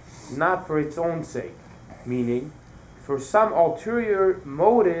lishma, not for its own sake, meaning for some ulterior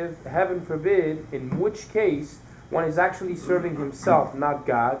motive, heaven forbid, in which case one is actually serving himself, not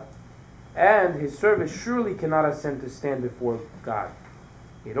God, and his service surely cannot ascend to stand before God.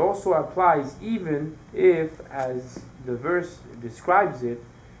 It also applies even if, as the verse describes it,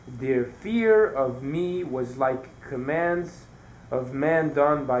 their fear of me was like commands of man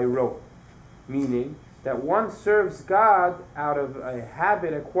done by rote, meaning that one serves God out of a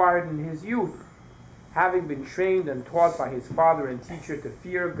habit acquired in his youth, having been trained and taught by his father and teacher to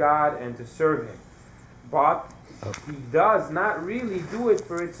fear God and to serve him. But he does not really do it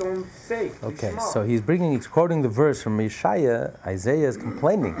for its own sake. Okay, so he's quoting the verse from Isaiah. Isaiah is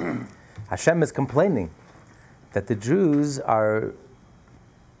complaining. Hashem is complaining that the Jews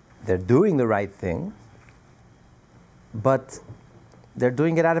they're doing the right thing, but they're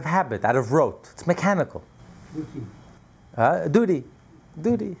doing it out of habit, out of rote. It's mechanical. Duty.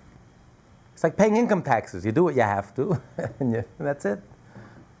 It's like paying income taxes. You do what you have to, and that's it.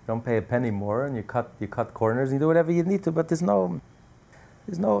 You don't pay a penny more, and you cut corners, and you do whatever you need to. But there's no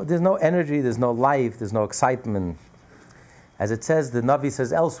energy, there's no life, there's no excitement. As it says, the Navi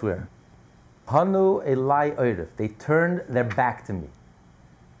says elsewhere, Hanu elai oiref. They turned their back to me.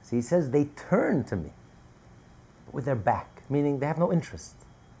 So he says they turned to me, but with their back, meaning they have no interest.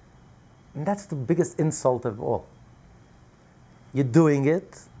 And that's the biggest insult of all. You're doing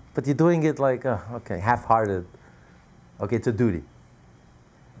it, but you're doing it like, okay, half-hearted. Okay, it's a duty.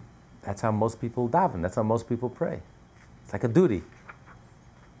 That's how most people daven. That's how most people pray. It's like a duty.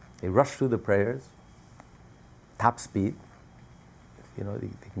 They rush through the prayers, top speed. You know, they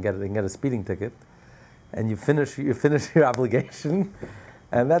can get a speeding ticket, and you finish your obligation,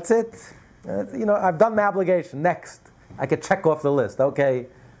 and that's it. You know, I've done my obligation. Next, I could check off the list. Okay,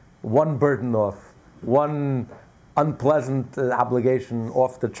 one burden off, one unpleasant obligation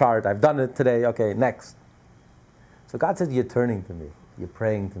off the chart. I've done it today. Okay, next. So God says, you're turning to me, you're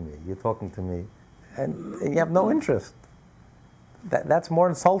praying to me, you're talking to me, and you have no interest. That's more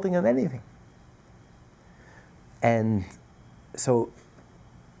insulting than anything. And so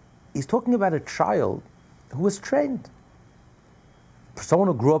he's talking about a child who was trained. For someone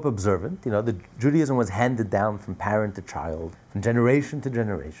who grew up observant, you know, the Judaism was handed down from parent to child, from generation to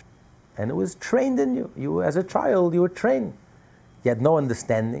generation. And it was trained in you. You, as a child, you were trained. You had no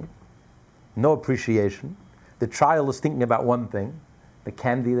understanding, no appreciation. The child is thinking about one thing, the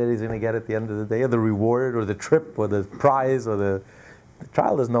candy that he's going to get at the end of the day, or the reward, or the trip, or the prize, or the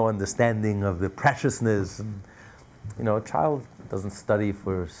child has no understanding of the preciousness. And, you know, a child doesn't study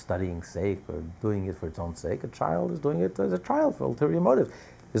for studying's sake or doing it for its own sake. A child is doing it as a child for ulterior motives.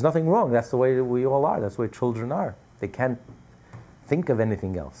 There's nothing wrong. That's the way we all are. That's the way children are. They can't think of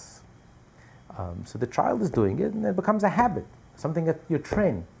anything else. So the child is doing it, and it becomes a habit, something that you're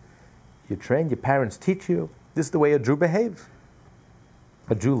trained. You're trained, your parents teach you. This is the way a Jew behaves.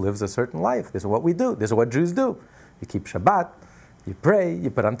 A Jew lives a certain life. This is what we do. This is what Jews do. You keep Shabbat, you pray,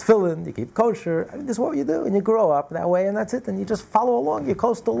 you put on tefillin, you keep kosher. I mean, this is what you do, and you grow up that way, and that's it. And you just follow along, you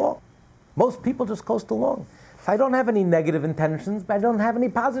coast along. Most people just coast along. So I don't have any negative intentions, but I don't have any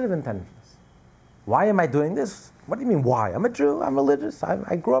positive intentions. Why am I doing this? What do you mean, why? I'm a Jew, I'm religious,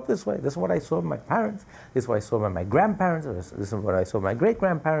 I grew up this way. This is what I saw with my parents, this is what I saw with my grandparents, this is what I saw with my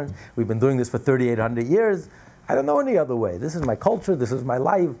great-grandparents. We've been doing this for 3,800 years. I don't know any other way. This is my culture, this is my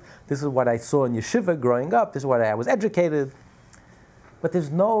life, this is what I saw in yeshiva growing up, this is what I was educated. But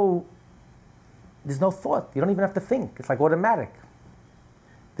there's no thought. You don't even have to think. It's like automatic.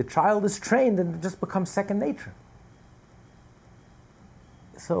 The child is trained and it just becomes second nature.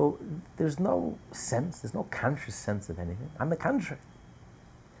 So there's no sense, there's no conscious sense of anything. On the contrary,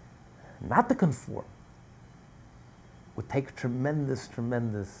 not to conform would take tremendous,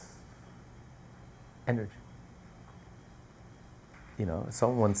 tremendous energy. You know,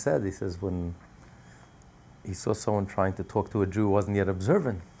 someone said, he says, when he saw someone trying to talk to a Jew who wasn't yet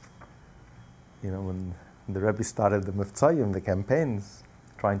observant, you know, when the Rebbe started the Mivtzayim, the campaigns,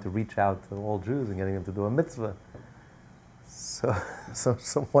 trying to reach out to all Jews and getting them to do a mitzvah. So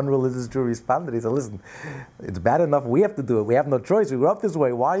one religious Jew responded. He said, listen, it's bad enough we have to do it. We have no choice. We grew up this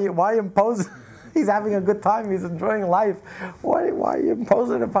way. Why impose? He's having a good time. He's enjoying life. Why are you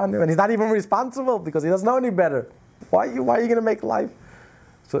imposing upon him? And he's not even responsible because he doesn't know any better. Why are you going to make life?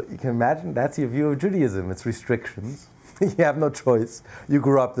 So you can imagine that's your view of Judaism. It's restrictions. You have no choice. You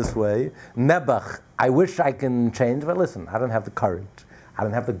grew up this way. Nebuch, I wish I can change, but listen, I don't have the courage. I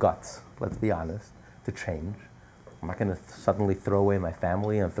don't have the guts, let's be honest, to change. I'm not going to suddenly throw away my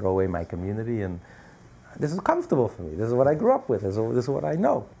family and throw away my community. And this is comfortable for me. This is what I grew up with. This is what I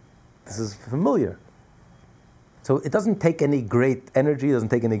know. This is familiar. So it doesn't take any great energy. It doesn't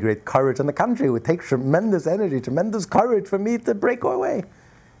take any great courage. On the contrary, it would take tremendous energy, tremendous courage for me to break away.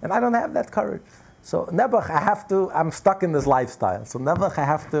 And I don't have that courage. So Nebuch, I'm stuck in this lifestyle. So Nebuch, I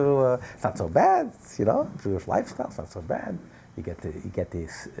have to, it's not so bad, you know, Jewish lifestyle, it's not so bad. You get to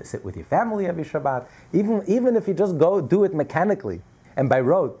sit with your family every Shabbat. Even if you just go do it mechanically and by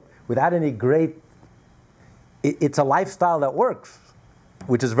rote, without any great, it's a lifestyle that works,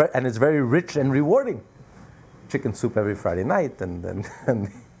 which is and it's very rich and rewarding. Chicken soup every Friday night, and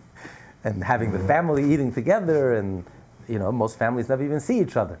having the family eating together, and you know most families never even see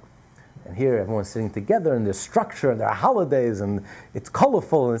each other. And here everyone's sitting together, and there's structure, and there are holidays, and it's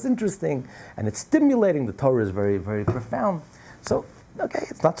colorful, and it's interesting, and it's stimulating. The Torah is very, very profound. So, okay,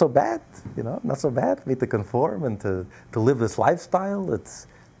 it's not so bad, you know, not so bad for me to conform and to live this lifestyle.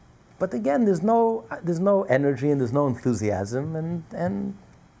 But again, there's no energy and there's no enthusiasm and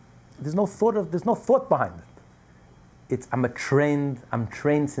there's no thought behind it. I'm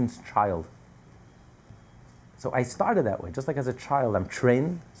trained since child. So I started that way, just like as a child, I'm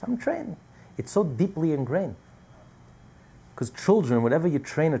trained. It's so deeply ingrained. Because children, whenever you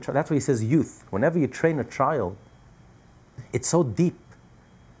train a child, that's why he says youth. Whenever you train a child, it's so deep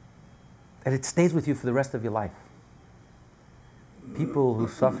that it stays with you for the rest of your life. People who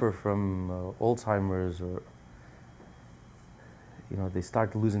suffer from Alzheimer's, or you know, they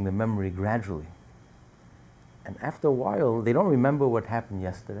start losing their memory gradually. And after a while, they don't remember what happened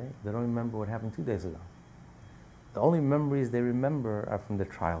yesterday. They don't remember what happened 2 days ago. The only memories they remember are from their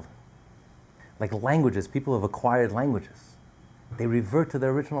childhood. like languages, people have acquired languages. They revert to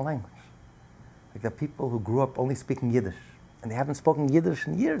their original language. Like the people who grew up only speaking Yiddish, and they haven't spoken Yiddish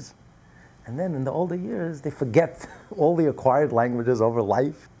in years. And then in the older years, they forget all the acquired languages over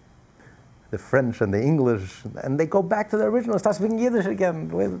life, the French and the English, and they go back to their original, start speaking Yiddish again,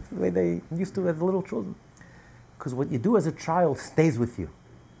 the way they used to as little children. Because what you do as a child stays with you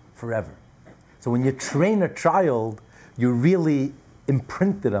forever. So when you train a child, you really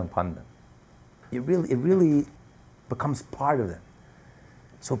imprint it upon them. It really becomes part of them.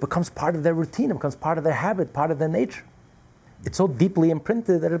 So it becomes part of their routine, it becomes part of their habit, part of their nature. It's so deeply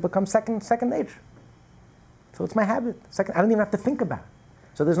imprinted that it becomes second nature. So it's my habit. I don't even have to think about it.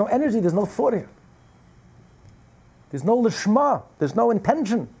 So there's no energy, there's no thought here. There's no lishma, there's no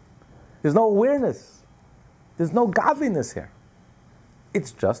intention, there's no awareness, there's no godliness here.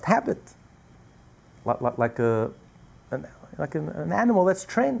 It's just habit. Like an animal that's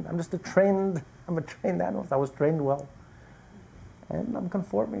trained. I'm a trained animal. I was trained well. And I'm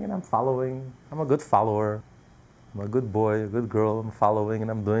conforming and I'm following. I'm a good follower. I'm a good boy, a good girl. I'm following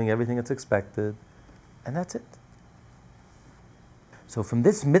and I'm doing everything that's expected. And that's it. So from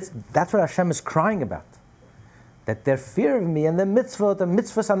this mitzvah, that's what Hashem is crying about. That their fear of me and the mitzvot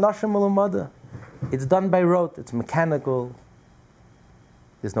anashim ulumada. It's done by rote, it's mechanical.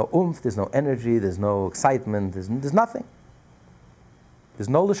 There's no oomph, there's no energy, there's no excitement, there's nothing. There's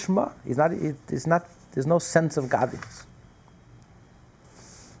no lishma. There's no sense of godliness.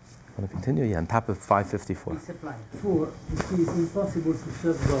 I want to continue? Yeah, on top of 554. For it is impossible to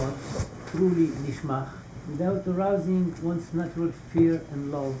serve God truly nishmach without arousing one's natural fear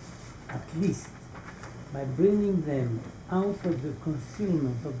and love, at least by bringing them out of the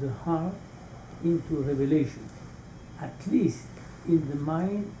concealment of the heart into revelation, at least in the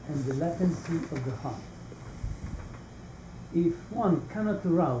mind and the latency of the heart. If one cannot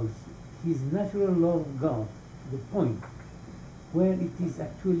arouse his natural love of God to the point where it is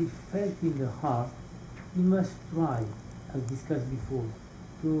actually felt in the heart, he must try, as discussed before,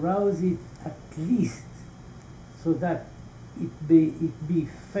 to arouse it at least so that it be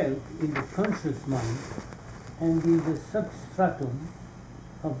felt in the conscious mind and in the substratum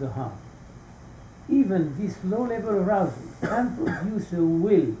of the heart. Even this low-level arousal can produce a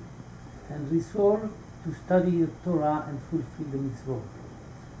will and resolve to study the Torah and fulfill the mitzvot.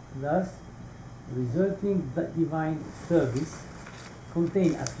 Thus, resulting divine service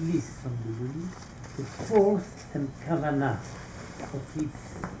contain at least some degree the force and kavanah of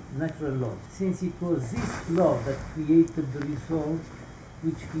its natural law, since it was this law that created the result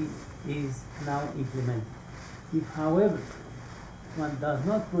which he is now implementing. If, however, one does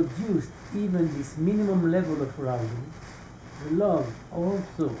not produce even this minimum level of arousal, the love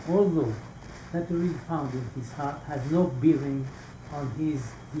also, although naturally found in his heart, has no bearing on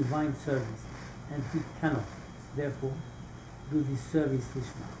his divine service, and he cannot, therefore, do this service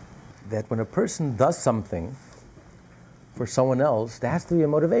lishma. That when a person does something for someone else, there has to be a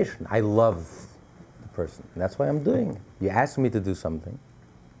motivation. I love the person, and that's why I'm doing it. You ask me to do something.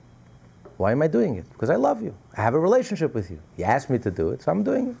 Why am I doing it? Because I love you. I have a relationship with you. You asked me to do it, so I'm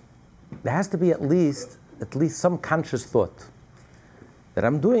doing it. There has to be at least some conscious thought that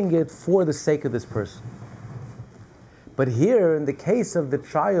I'm doing it for the sake of this person. But here, in the case of the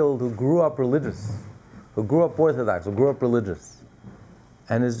child who grew up religious, who grew up Orthodox, who grew up religious,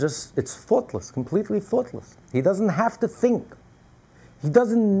 and it's thoughtless, completely thoughtless. He doesn't have to think. He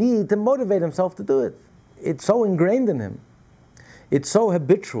doesn't need to motivate himself to do it. It's so ingrained in him. It's so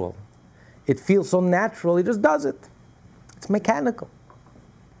habitual. It feels so natural, he just does it. It's mechanical.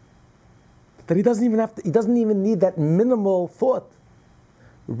 That he doesn't even need that minimal thought.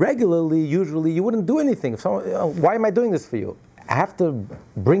 Regularly, usually, you wouldn't do anything. If someone, why am I doing this for you? I have to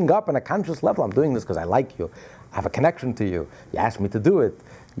bring up on a conscious level, I'm doing this because I like you. I have a connection to you. You asked me to do it.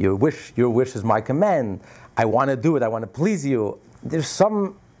 Your wish is my command. I want to do it. I want to please you. There's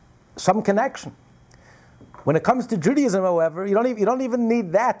some connection. When it comes to Judaism, however, you don't even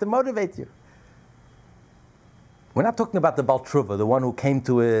need that to motivate you. We're not talking about the Baal Tshuva, the one who came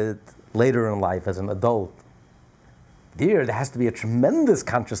to it later in life as an adult. There has to be a tremendous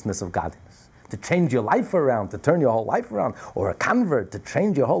consciousness of godliness to change your life around, to turn your whole life around, or a convert to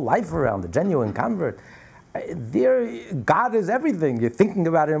change your whole life around, a genuine convert. There, God is everything. You're thinking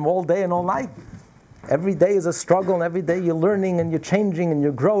about Him all day and all night. Every day is a struggle, and every day you're learning and you're changing and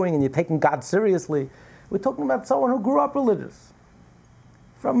you're growing and you're taking God seriously. We're talking about someone who grew up religious.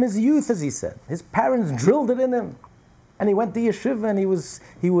 From his youth, as he said. His parents drilled it in him. And he went to yeshiva and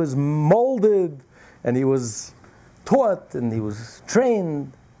he was molded and he was taught and he was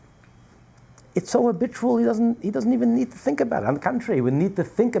trained. It's so habitual, he doesn't even need to think about it. On the contrary, he would need to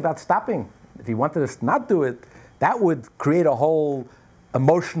think about stopping. If he wanted to not do it, that would create a whole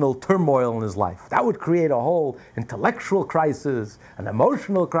emotional turmoil in his life. That would create a whole intellectual crisis, an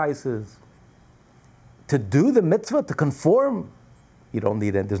emotional crisis. To do the mitzvah, to conform, you don't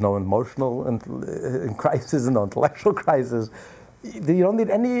need it. There's no emotional crisis and no intellectual crisis. You don't need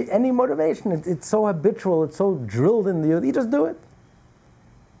any motivation. It's so habitual. It's so drilled in you. You just do it.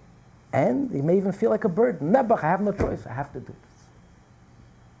 And you may even feel like a burden. Nebuch, I have no choice. I have to do this.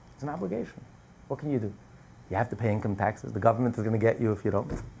 It's an obligation. What can you do? You have to pay income taxes. The government is going to get you if you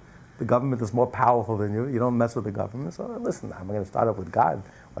don't. The government is more powerful than you. You don't mess with the government. So listen, I'm going to start off with God.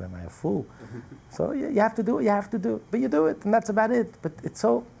 What am I, a fool? So you have to do what you have to do. But you do it, and that's about it. But it's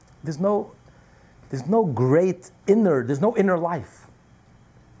so, there's no great inner, there's no inner life.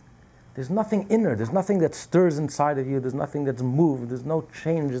 There's nothing inner. There's nothing that stirs inside of you. There's nothing that's moved. There's no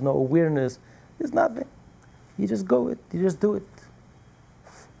change. There's no awareness. There's nothing. You just go it. You just do it.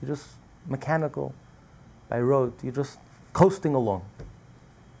 You're just mechanical, by road. You're just coasting along.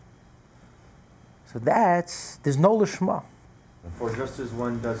 So there's no lishma. For just as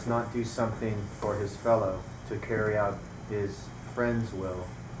one does not do something for his fellow to carry out his friend's will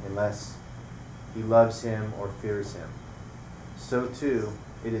unless he loves him or fears him, so too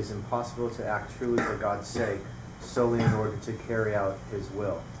it is impossible to act truly for God's sake solely in order to carry out his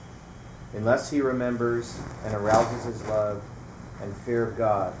will, unless he remembers and arouses his love and fear of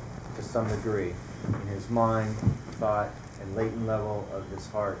God to some degree in his mind, thought, and latent level of his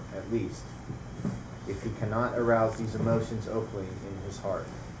heart at least, if he cannot arouse these emotions openly in his heart.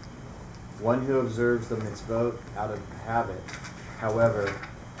 One who observes the mitzvot out of habit, however,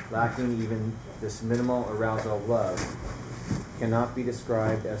 lacking even this minimal arousal of love, cannot be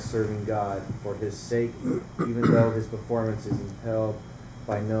described as serving God for his sake, even though his performance is impelled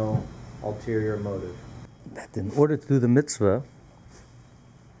by no ulterior motive. That in order to do the mitzvah,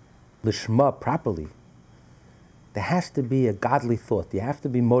 lishma properly, there has to be a godly thought. You have to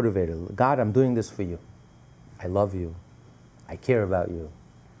be motivated. God, I'm doing this for you. I love you. I care about you.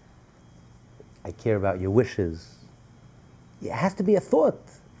 I care about your wishes. It has to be a thought.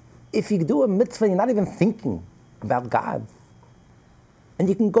 If you do a mitzvah, you're not even thinking about God. And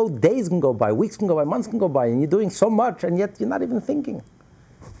you can go, days can go by, weeks can go by, months can go by, and you're doing so much, and yet you're not even thinking.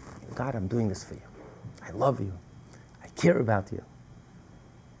 God, I'm doing this for you. I love you. I care about you.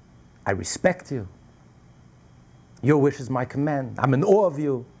 I respect you. Your wish is my command. I'm in awe of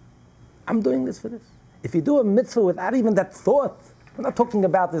you. I'm doing this for this. If you do a mitzvah without even that thought, we're not talking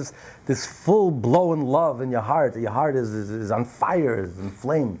about this full-blown love in your heart. Your heart is on fire, is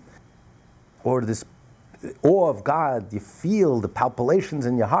inflamed. Or this awe of God, you feel the palpitations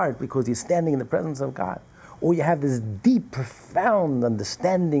in your heart because you're standing in the presence of God. Or you have this deep, profound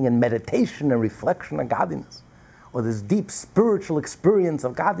understanding and meditation and reflection on godliness. Or this deep spiritual experience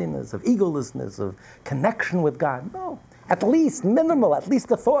of godliness, of egolessness, of connection with God. No, at least minimal, at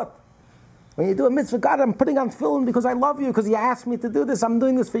least a thought. When you do a mitzvah, God, I'm putting on tefillin because I love you, because you asked me to do this. I'm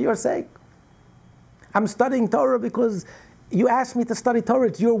doing this for your sake. I'm studying Torah because you asked me to study Torah.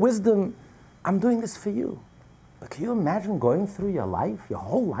 It's your wisdom. I'm doing this for you. But can you imagine going through your life, your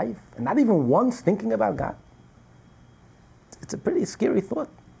whole life, and not even once thinking about God? It's a pretty scary thought.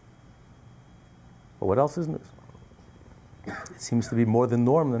 But what else isn't it? It seems to be more the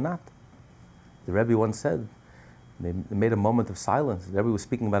norm than not. The Rebbe once said, they made a moment of silence. The Rebbe was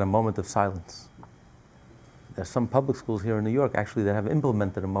speaking about a moment of silence. There's some public schools here in New York, actually, that have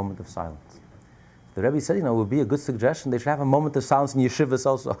implemented a moment of silence. The Rebbe said, it would be a good suggestion. They should have a moment of silence in yeshivas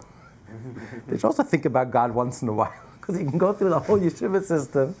also. They should also think about God once in a while, because you can go through the whole yeshiva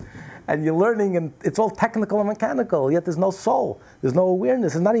system, and you're learning, and it's all technical and mechanical, yet there's no soul, there's no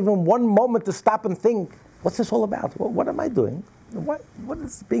awareness, there's not even one moment to stop and think, what's this all about? What am I doing? What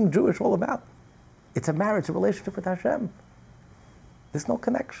is being Jewish all about? It's a marriage, a relationship with Hashem. There's no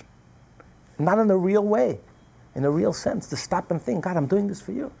connection. Not in a real way, in a real sense, to stop and think, God, I'm doing this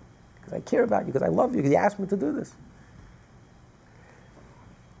for you, because I care about you, because I love you, because you asked me to do this.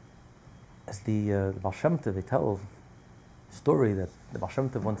 As the Baal Shem Tov, they tell a story that the Baal Shem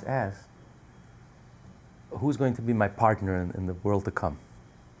Tov once asked, who's going to be my partner in the world to come?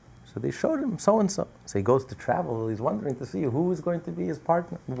 So they showed him so-and-so. So he goes to travel, he's wondering to see who is going to be his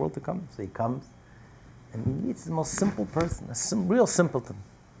partner in the world to come. So he comes, and he meets the most simple person, real simpleton.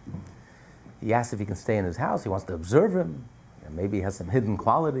 He asks if he can stay in his house, he wants to observe him, maybe he has some hidden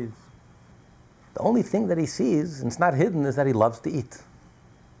qualities. The only thing that he sees, and it's not hidden, is that he loves to eat.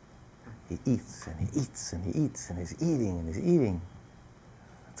 He eats, and he eats, and he eats, and he's eating, and he's eating.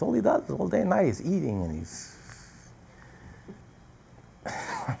 That's all he does, all day and night, he's eating, and he's...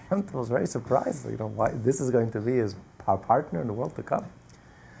 I was very surprised, why this is going to be our partner in the world to come.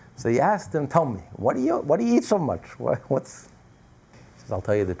 So he asked him, tell me, what do you eat so much? What's? He says, I'll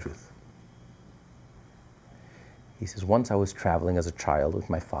tell you the truth. He says, once I was traveling as a child with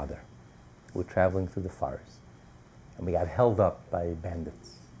my father. We were traveling through the forest. And we got held up by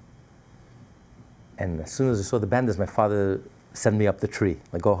bandits. And as soon as I saw the bandits, my father sent me up the tree.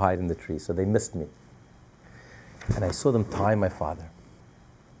 Like, go hide in the tree. So they missed me. And I saw them tie my father.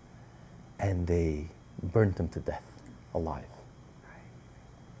 And they burnt him to death, alive.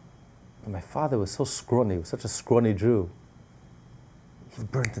 And my father was so scrawny, he was such a scrawny Jew. He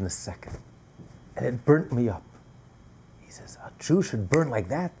burnt in a second. And it burnt me up. He says, a Jew should burn like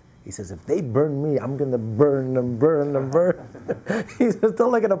that? He says, if they burn me, I'm going to burn them. He says,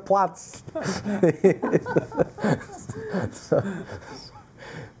 don't look at the plots. So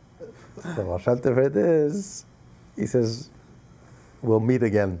Baal Shem Tov heard this. He says, we'll meet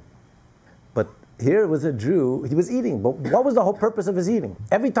again. But here was a Jew, he was eating, but what was the whole purpose of his eating?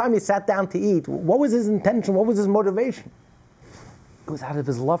 Every time he sat down to eat, what was his intention? What was his motivation? It was out of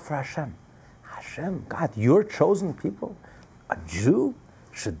his love for Hashem. Hashem, God, your chosen people, a Jew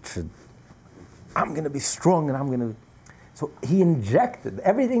should I'm going to be strong and I'm going to... So he injected,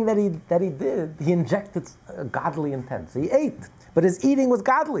 everything that he did, he injected a godly intent. So he ate, but his eating was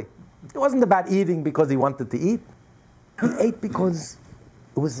godly. It wasn't about eating because he wanted to eat. He ate because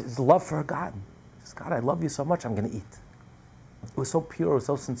it was his love for God. He says, God, I love you so much, I'm going to eat. It was so pure, it was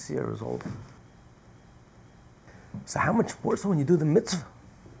so sincere, it was all... So how much more so when you do the mitzvah?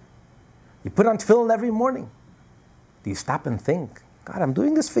 You put on tefillin every morning. Do you stop and think, God, I'm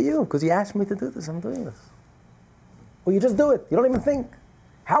doing this for you because you asked me to do this, I'm doing this. Or you just do it, you don't even think.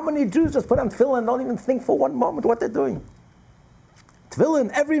 How many Jews just put on tefillin and don't even think for one moment what they're doing? Tefillin,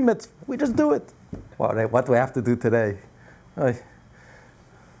 every mitzvah, we just do it. What do I have to do today?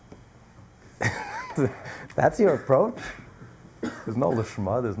 That's your approach? There's no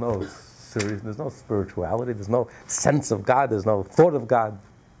lishma, there's no serious, there's no spirituality, there's no sense of God, there's no thought of God.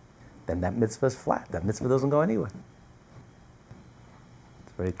 Then that mitzvah is flat. That mitzvah doesn't go anywhere.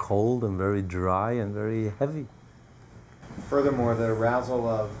 It's very cold and very dry and very heavy. Furthermore, the arousal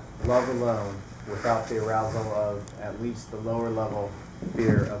of love alone, without the arousal of at least the lower level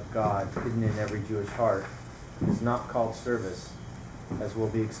fear of God hidden in every Jewish heart, is not called service, as will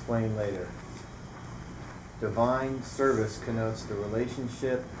be explained later. Divine service connotes the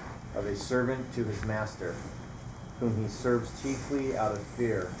relationship of a servant to his master, whom he serves chiefly out of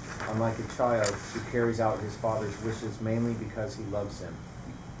fear, unlike a child who carries out his father's wishes mainly because he loves him.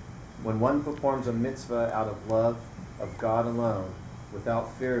 When one performs a mitzvah out of love of God alone,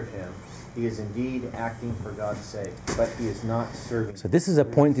 without fear of him, he is indeed acting for God's sake, but he is not serving. So this is a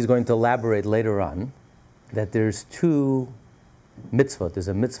point he's going to elaborate later on, that there's two mitzvot. There's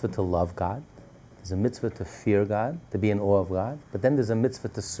a mitzvah to love God, there's a mitzvah to fear God, to be in awe of God, but then there's a mitzvah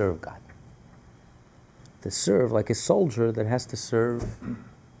to serve God. To serve like a soldier that has to serve.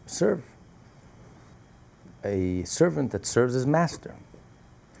 A servant that serves his master.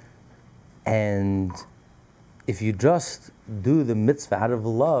 And if you just do the mitzvah out of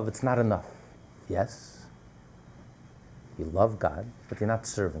love, it's not enough. Yes, you love God, but you're not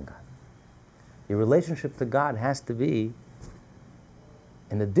serving God. Your relationship to God has to be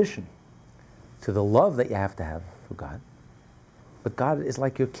in addition to the love that you have to have for God. But God is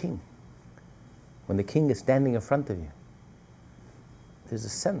like your king. When the king is standing in front of you, there's a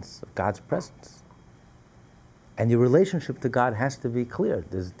sense of God's presence. And your relationship to God has to be clear.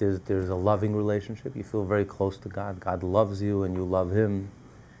 There's a loving relationship. You feel very close to God. God loves you and you love him.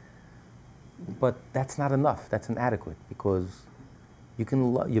 But that's not enough. That's inadequate, because you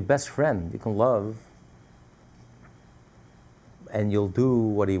can love your best friend, you can love, and you'll do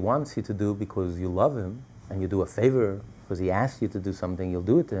what he wants you to do because you love him, and you do a favor because he asks you to do something, you'll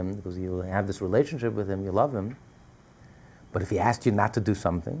do it to him because you have this relationship with him, you love him. But if he asked you not to do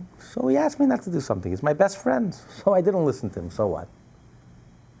something, so he asked me not to do something. He's my best friend, so I didn't listen to him, so what?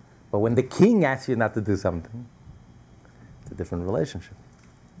 But when the king asks you not to do something, it's a different relationship.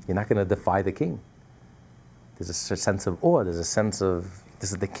 You're not going to defy the king. There's a sense of awe, there's a sense of,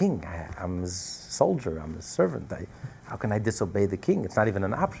 this is the king, I'm his soldier, I'm his servant. How can I disobey the king? It's not even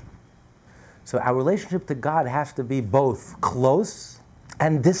an option. So our relationship to God has to be both close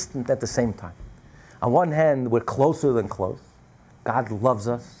and distant at the same time. On one hand, we're closer than close. God loves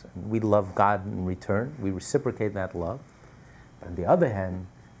us, and we love God in return. We reciprocate that love. But on the other hand,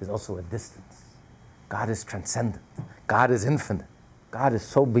 there's also a distance. God is transcendent. God is infinite. God is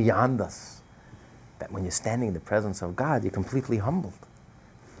so beyond us that when you're standing in the presence of God, you're completely humbled.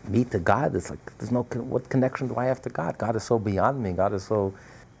 Me to God, it's like, what connection do I have to God? God is so beyond me. God is so,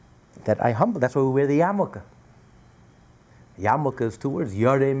 that I humble. That's why we wear the yarmulke. Yarmulke is two words,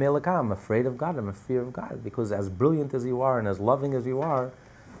 Yarei Meleka, I'm afraid of God, I'm a fear of God. Because as brilliant as you are and as loving as you are,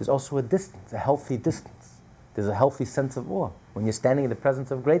 there's also a distance, a healthy distance. There's a healthy sense of awe. When you're standing in the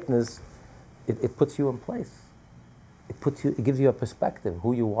presence of greatness, it puts you in place. It gives you a perspective,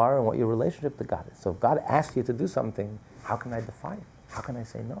 who you are and what your relationship to God is. So if God asks you to do something, how can I defy it? How can I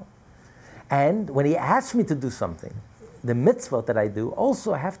say no? And when He asks me to do something, the mitzvah that I do,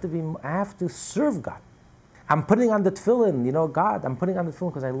 also I have to serve God. I'm putting on the tefillin, God, I'm putting on the tefillin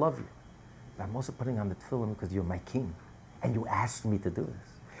because I love you. But I'm also putting on the tefillin because you're my king. And you asked me to do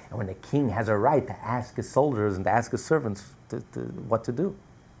this. And when a king has a right to ask his soldiers and to ask his servants what to do.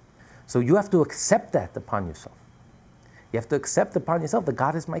 So you have to accept that upon yourself. You have to accept upon yourself that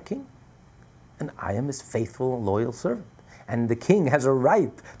God is my king. And I am his faithful and loyal servant. And the king has a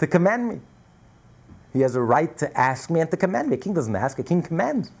right to command me. He has a right to ask me and to command me. A king doesn't ask, a king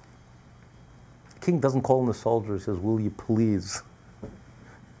commands. A king doesn't call in the soldier and says, will you please?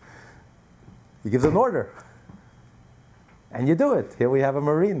 He gives an order. And you do it. Here we have a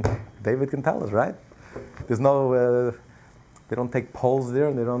Marine. David can tell us, right? There's no, they don't take polls there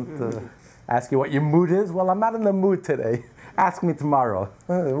and they don't ask you what your mood is. Well, I'm not in the mood today. Ask me tomorrow.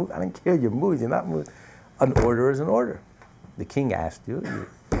 I don't care your mood, you're not mood. An order is an order. The king asked you,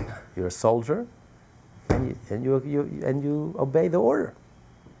 you're a soldier, and you obey the order.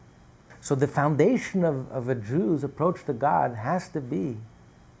 So the foundation of a Jew's approach to God has to be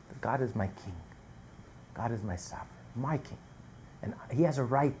that God is my king. God is my sovereign, my king. And he has a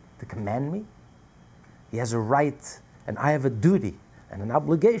right to command me. He has a right, and I have a duty and an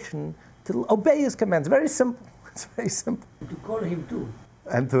obligation to obey his commands. Very simple. It's very simple. To call him too.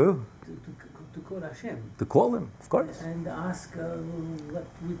 And to call Hashem. To call him, of course. And ask what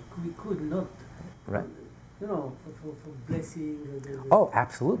we could not. Right. For blessing. Oh,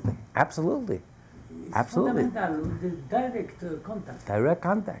 absolutely. Absolutely. It's Absolutely. fundamental, the direct contact. Direct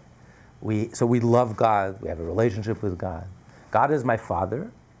contact. So we love God. We have a relationship with God. God is my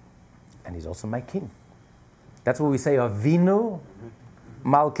Father, and He's also my King. That's what we say, Avinu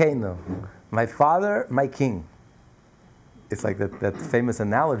Malkeinu. My Father, my King. It's like that famous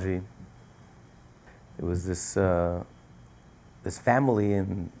analogy. It was this family,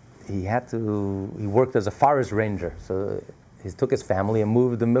 and he worked as a forest ranger. So he took his family and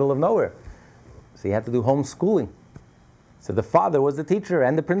moved in the middle of nowhere. So he had to do homeschooling. So the father was the teacher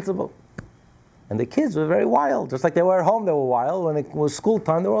and the principal. And the kids were very wild. Just like they were at home, they were wild. When it was school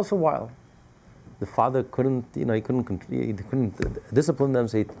time, they were also wild. The father couldn't discipline them,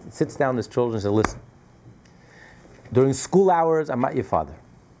 so he sits down with his children and says, listen, during school hours, I'm not your father.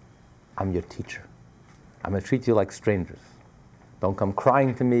 I'm your teacher. I'm going to treat you like strangers. Don't come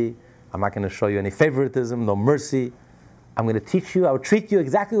crying to me. I'm not going to show you any favoritism, no mercy. I'm going to teach you, I would treat you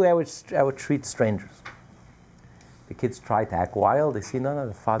exactly the way I would treat strangers. The kids try to act wild. They see, no,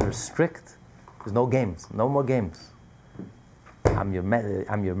 the father's strict. There's no games, no more games. I'm your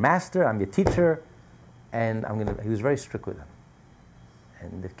master, I'm your teacher, and he was very strict with them.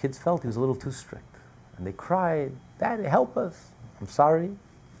 And the kids felt he was a little too strict. And they cried, Daddy, help us. I'm sorry,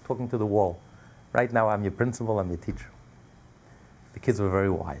 talking to the wall. Right now I'm your principal, I'm your teacher. The kids were very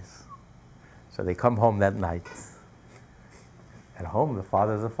wise. So they come home that night. At home, the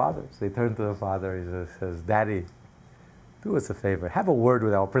father's a father. So they turn to the father, he says, Daddy, do us a favor. Have a word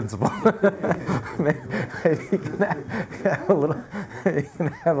with our principal. Maybe you can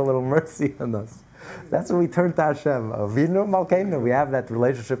have a little mercy on us. That's when we turn to Hashem. Avinu Malkeinu. We have that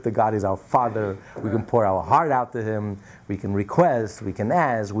relationship to God. He's our Father. We can pour our heart out to Him. We can request. We can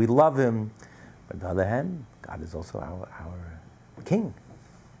ask. We love Him. But on the other hand, God is also our King.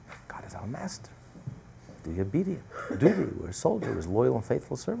 God is our Master. Do your obedient duty. We're a soldier. We're loyal and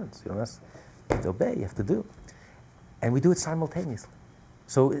faithful servants. You have to obey. You have to do. And we do it simultaneously.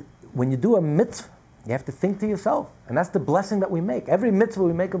 So when you do a mitzvah, you have to think to yourself. And that's the blessing that we make. Every mitzvah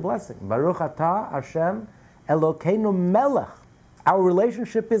we make a blessing. Baruch atah Hashem Elokeinu melech. Our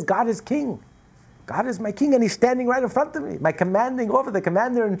relationship is God is king. God is my king and he's standing right in front of me. My commanding officer, the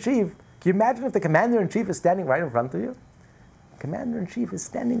commander-in-chief. Can you imagine if the commander-in-chief is standing right in front of you? The commander-in-chief is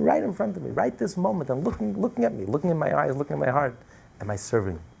standing right in front of me, right this moment, and looking at me, looking in my eyes, looking in my heart. Am I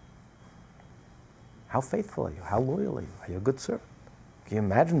serving? How faithful are you? How loyal are you? Are you a good servant? Can you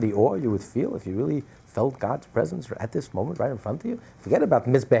imagine the awe you would feel if you really felt God's presence at this moment right in front of you? Forget about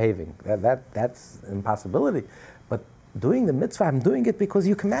misbehaving. That's an impossibility. But doing the mitzvah, I'm doing it because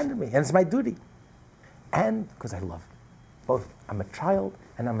you commanded me, and it's my duty. And because I love you. Both. I'm a child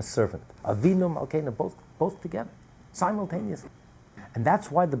and I'm a servant. Avinu Malkeinu, both together, simultaneously. And that's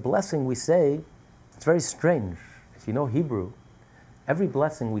why the blessing we say, it's very strange. If you know Hebrew, every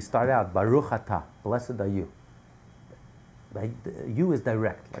blessing we start out, Baruch atah, blessed are you. You is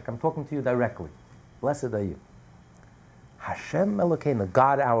direct, like I'm talking to you directly. Blessed are you. Hashem Elokeinu,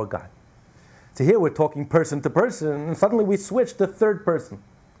 God our God. So here we're talking person to person, and suddenly we switch to third person.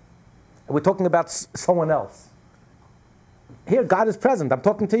 And we're talking about someone else. Here God is present, I'm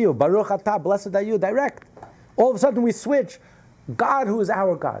talking to you. Baruch atah, blessed are you, direct. All of a sudden we switch. God who is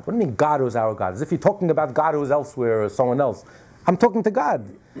our God. What do you mean God who is our God? As if you're talking about God who is elsewhere or someone else. I'm talking to God.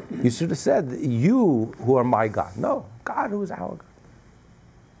 You should have said, you who are my God. No, God who is our God.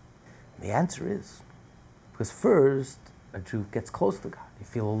 And the answer is, because first, a Jew gets close to God. You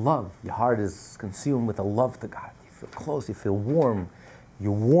feel a love. Your heart is consumed with a love to God. You feel close, you feel warm.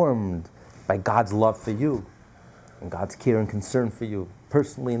 You're warmed by God's love for you and God's care and concern for you,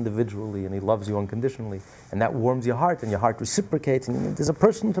 personally, individually, and He loves you unconditionally. And that warms your heart, and your heart reciprocates, and there's a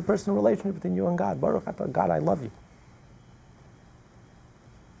person-to-person relationship between you and God. Baruch atah, God, I love you.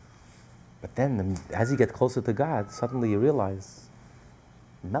 But then, as you get closer to God, suddenly you realize,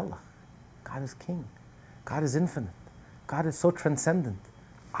 Melech, God is King. God is infinite. God is so transcendent.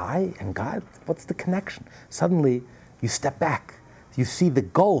 I and God, what's the connection? Suddenly, you step back. You see the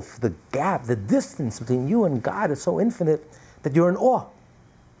gulf, the gap, the distance between you and God is so infinite that you're in awe.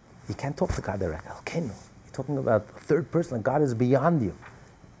 You can't talk to God directly. You're talking about a third person, and God is beyond you.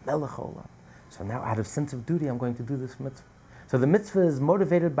 Melech Olam. So now, out of sense of duty, I'm going to do this mitzvah. So the mitzvah is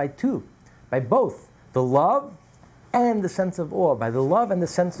motivated by two, by both the love and the sense of awe, by the love and the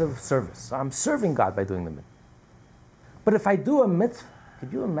sense of service. So I'm serving God by doing the mitzvah. But if I do a mitzvah,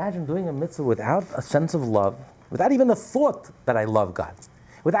 could you imagine doing a mitzvah without a sense of love, without even a thought that I love God,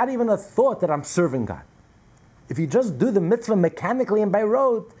 without even a thought that I'm serving God? If you just do the mitzvah mechanically and by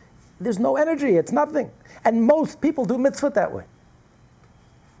rote, there's no energy, it's nothing. And most people do mitzvah that way.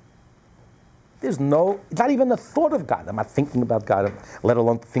 It's not even a thought of God. I'm not thinking about God, let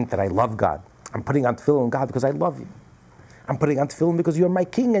alone think that I love God. I'm putting on tefillin, God, because I love you. I'm putting on tefillin because you're my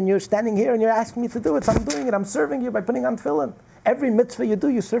king and you're standing here and you're asking me to do it, so I'm doing it. I'm serving you by putting on tefillin. Every mitzvah you do,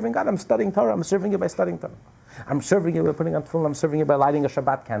 you're serving God. I'm studying Torah. I'm serving you by studying Torah. I'm serving you by putting on tefillin. I'm serving you by lighting a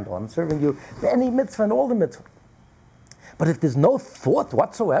Shabbat candle. I'm serving you by any mitzvah and all the mitzvah. But if there's no thought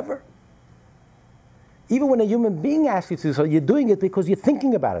whatsoever, even when a human being asks you to, so you're doing it because you're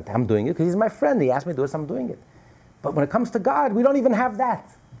thinking about it. I'm doing it because he's my friend. He asked me to do it, so I'm doing it. But when it comes to God, we don't even have that.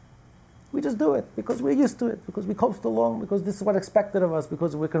 We just do it because we're used to it, because we coast along, because this is what's expected of us,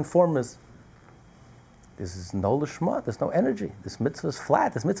 because we're conformists. This is no lishma, there's no energy. This mitzvah is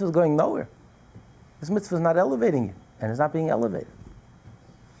flat, this mitzvah is going nowhere. This mitzvah is not elevating you, and it's not being elevated.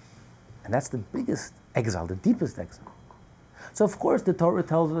 And that's the biggest exile, the deepest exile. So of course the Torah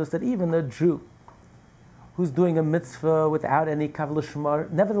tells us that even a Jew who's doing a mitzvah without any kavod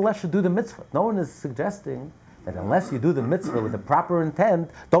lishma, nevertheless should do the mitzvah. No one is suggesting that unless you do the mitzvah with the proper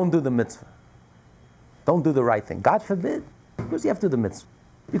intent, don't do the mitzvah. Don't do the right thing. God forbid, because you have to do the mitzvah.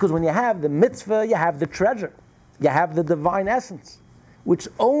 Because when you have the mitzvah, you have the treasure. You have the divine essence, which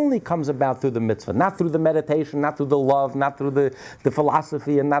only comes about through the mitzvah, not through the meditation, not through the love, not through the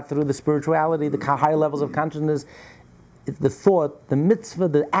philosophy, and not through the spirituality, the high levels of consciousness. It's the thought, the mitzvah,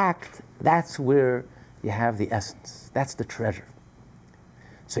 the act, that's where you have the essence. That's the treasure.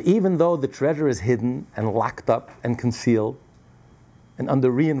 So even though the treasure is hidden and locked up and concealed and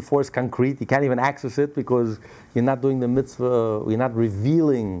under reinforced concrete, you can't even access it because you're not doing the mitzvah, you're not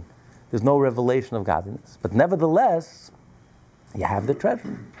revealing, there's no revelation of godliness. But nevertheless, you have the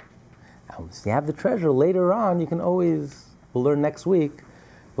treasure. And once you have the treasure, later on, you can always, we'll learn next week,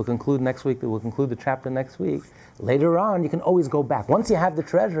 we'll conclude the chapter next week. Later on, you can always go back. Once you have the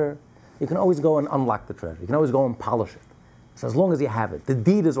treasure, you can always go and unlock the treasure. You can always go and polish it. So as long as you have it, the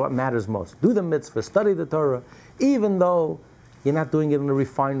deed is what matters most. Do the mitzvah, study the Torah, even though you're not doing it in a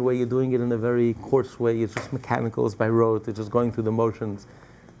refined way, you're doing it in a very coarse way, it's just mechanical, it's by rote, it's just going through the motions.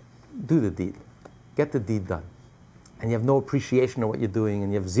 Do the deed. Get the deed done. And you have no appreciation of what you're doing,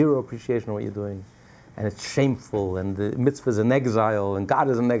 and you have zero appreciation of what you're doing. And it's shameful, and the mitzvah is in exile, and God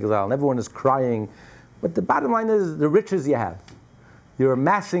is in exile, and everyone is crying. But the bottom line is the riches you have. You're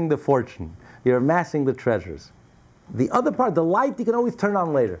amassing the fortune. You're amassing the treasures. The other part, the light, you can always turn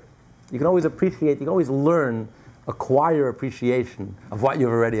on later. You can always appreciate, you can always learn, acquire appreciation of what you've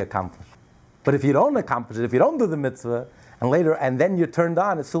already accomplished. But if you don't accomplish it, if you don't do the mitzvah, and then you're turned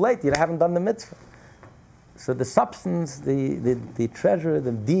on, it's too late, you haven't done the mitzvah. So the substance, the treasure,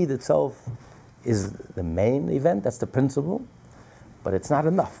 the deed itself is the main event, that's the principle, but it's not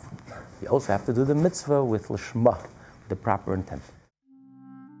enough. You also have to do the mitzvah with lishma, the proper intent.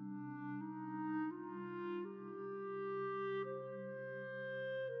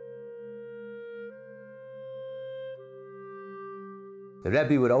 The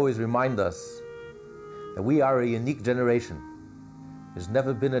Rebbe would always remind us that we are a unique generation. There's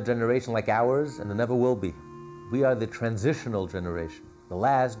never been a generation like ours, and there never will be. We are the transitional generation, the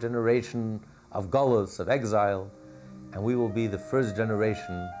last generation of Golus, of exile, and we will be the first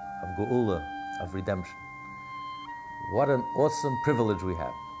generation of Geula, of redemption. What an awesome privilege we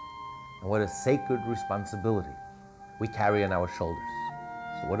have, and what a sacred responsibility we carry on our shoulders.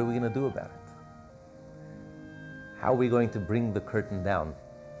 So what are we going to do about it? How are we going to bring the curtain down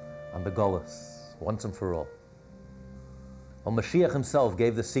on the Golus once and for all? Well, Mashiach himself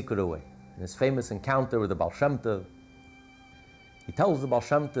gave the secret away. In his famous encounter with the Baal Shem Tov, he tells the Baal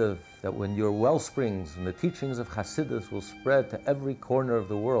Shem Tov that when your wellsprings and the teachings of Hasidus will spread to every corner of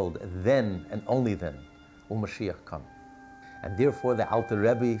the world, then and only then will Mashiach come. And therefore the Alter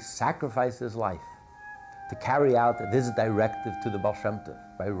Rebbe sacrificed his life to carry out this directive to the Baal Shem Tov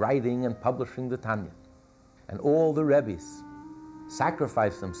by writing and publishing the Tanya. And all the Rebbes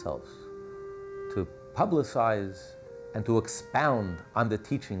sacrificed themselves to publicize and to expound on the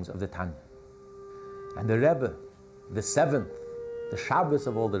teachings of the Tanya. And the Rebbe, the seventh, the Shabbos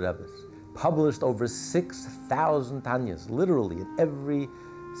of all the Rebbes, published over 6,000 Tanyas, literally in every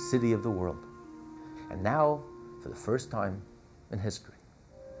city of the world. And now, for the first time in history,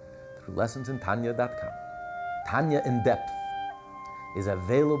 through lessonsintanya.com, Tanya in Depth is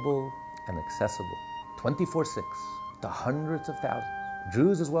available and accessible 24/6 to hundreds of thousands,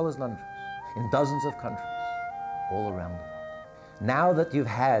 Jews as well as non-Jews, in dozens of countries all around the world. Now that you've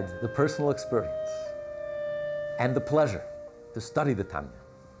had the personal experience and the pleasure to study the Tanya,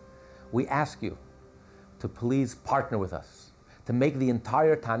 we ask you to please partner with us to make the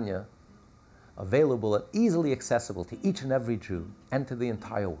entire Tanya available and easily accessible to each and every Jew and to the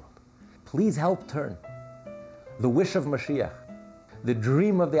entire world. Please help turn the wish of Mashiach, the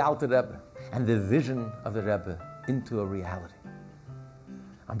dream of the Alter Rebbe, and the vision of the Rebbe into a reality.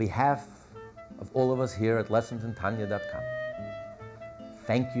 On behalf of all of us here at lessonsintanya.com,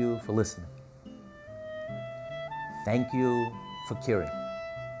 thank you for listening. Thank you for caring.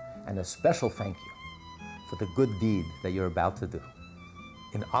 And a special thank you for the good deed that you're about to do.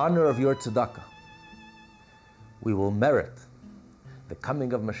 In honor of your tzedakah, we will merit the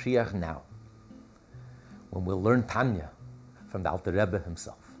coming of Mashiach now, when we'll learn Tanya from the Alter Rebbe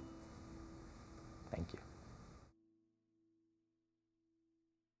himself. Thank you.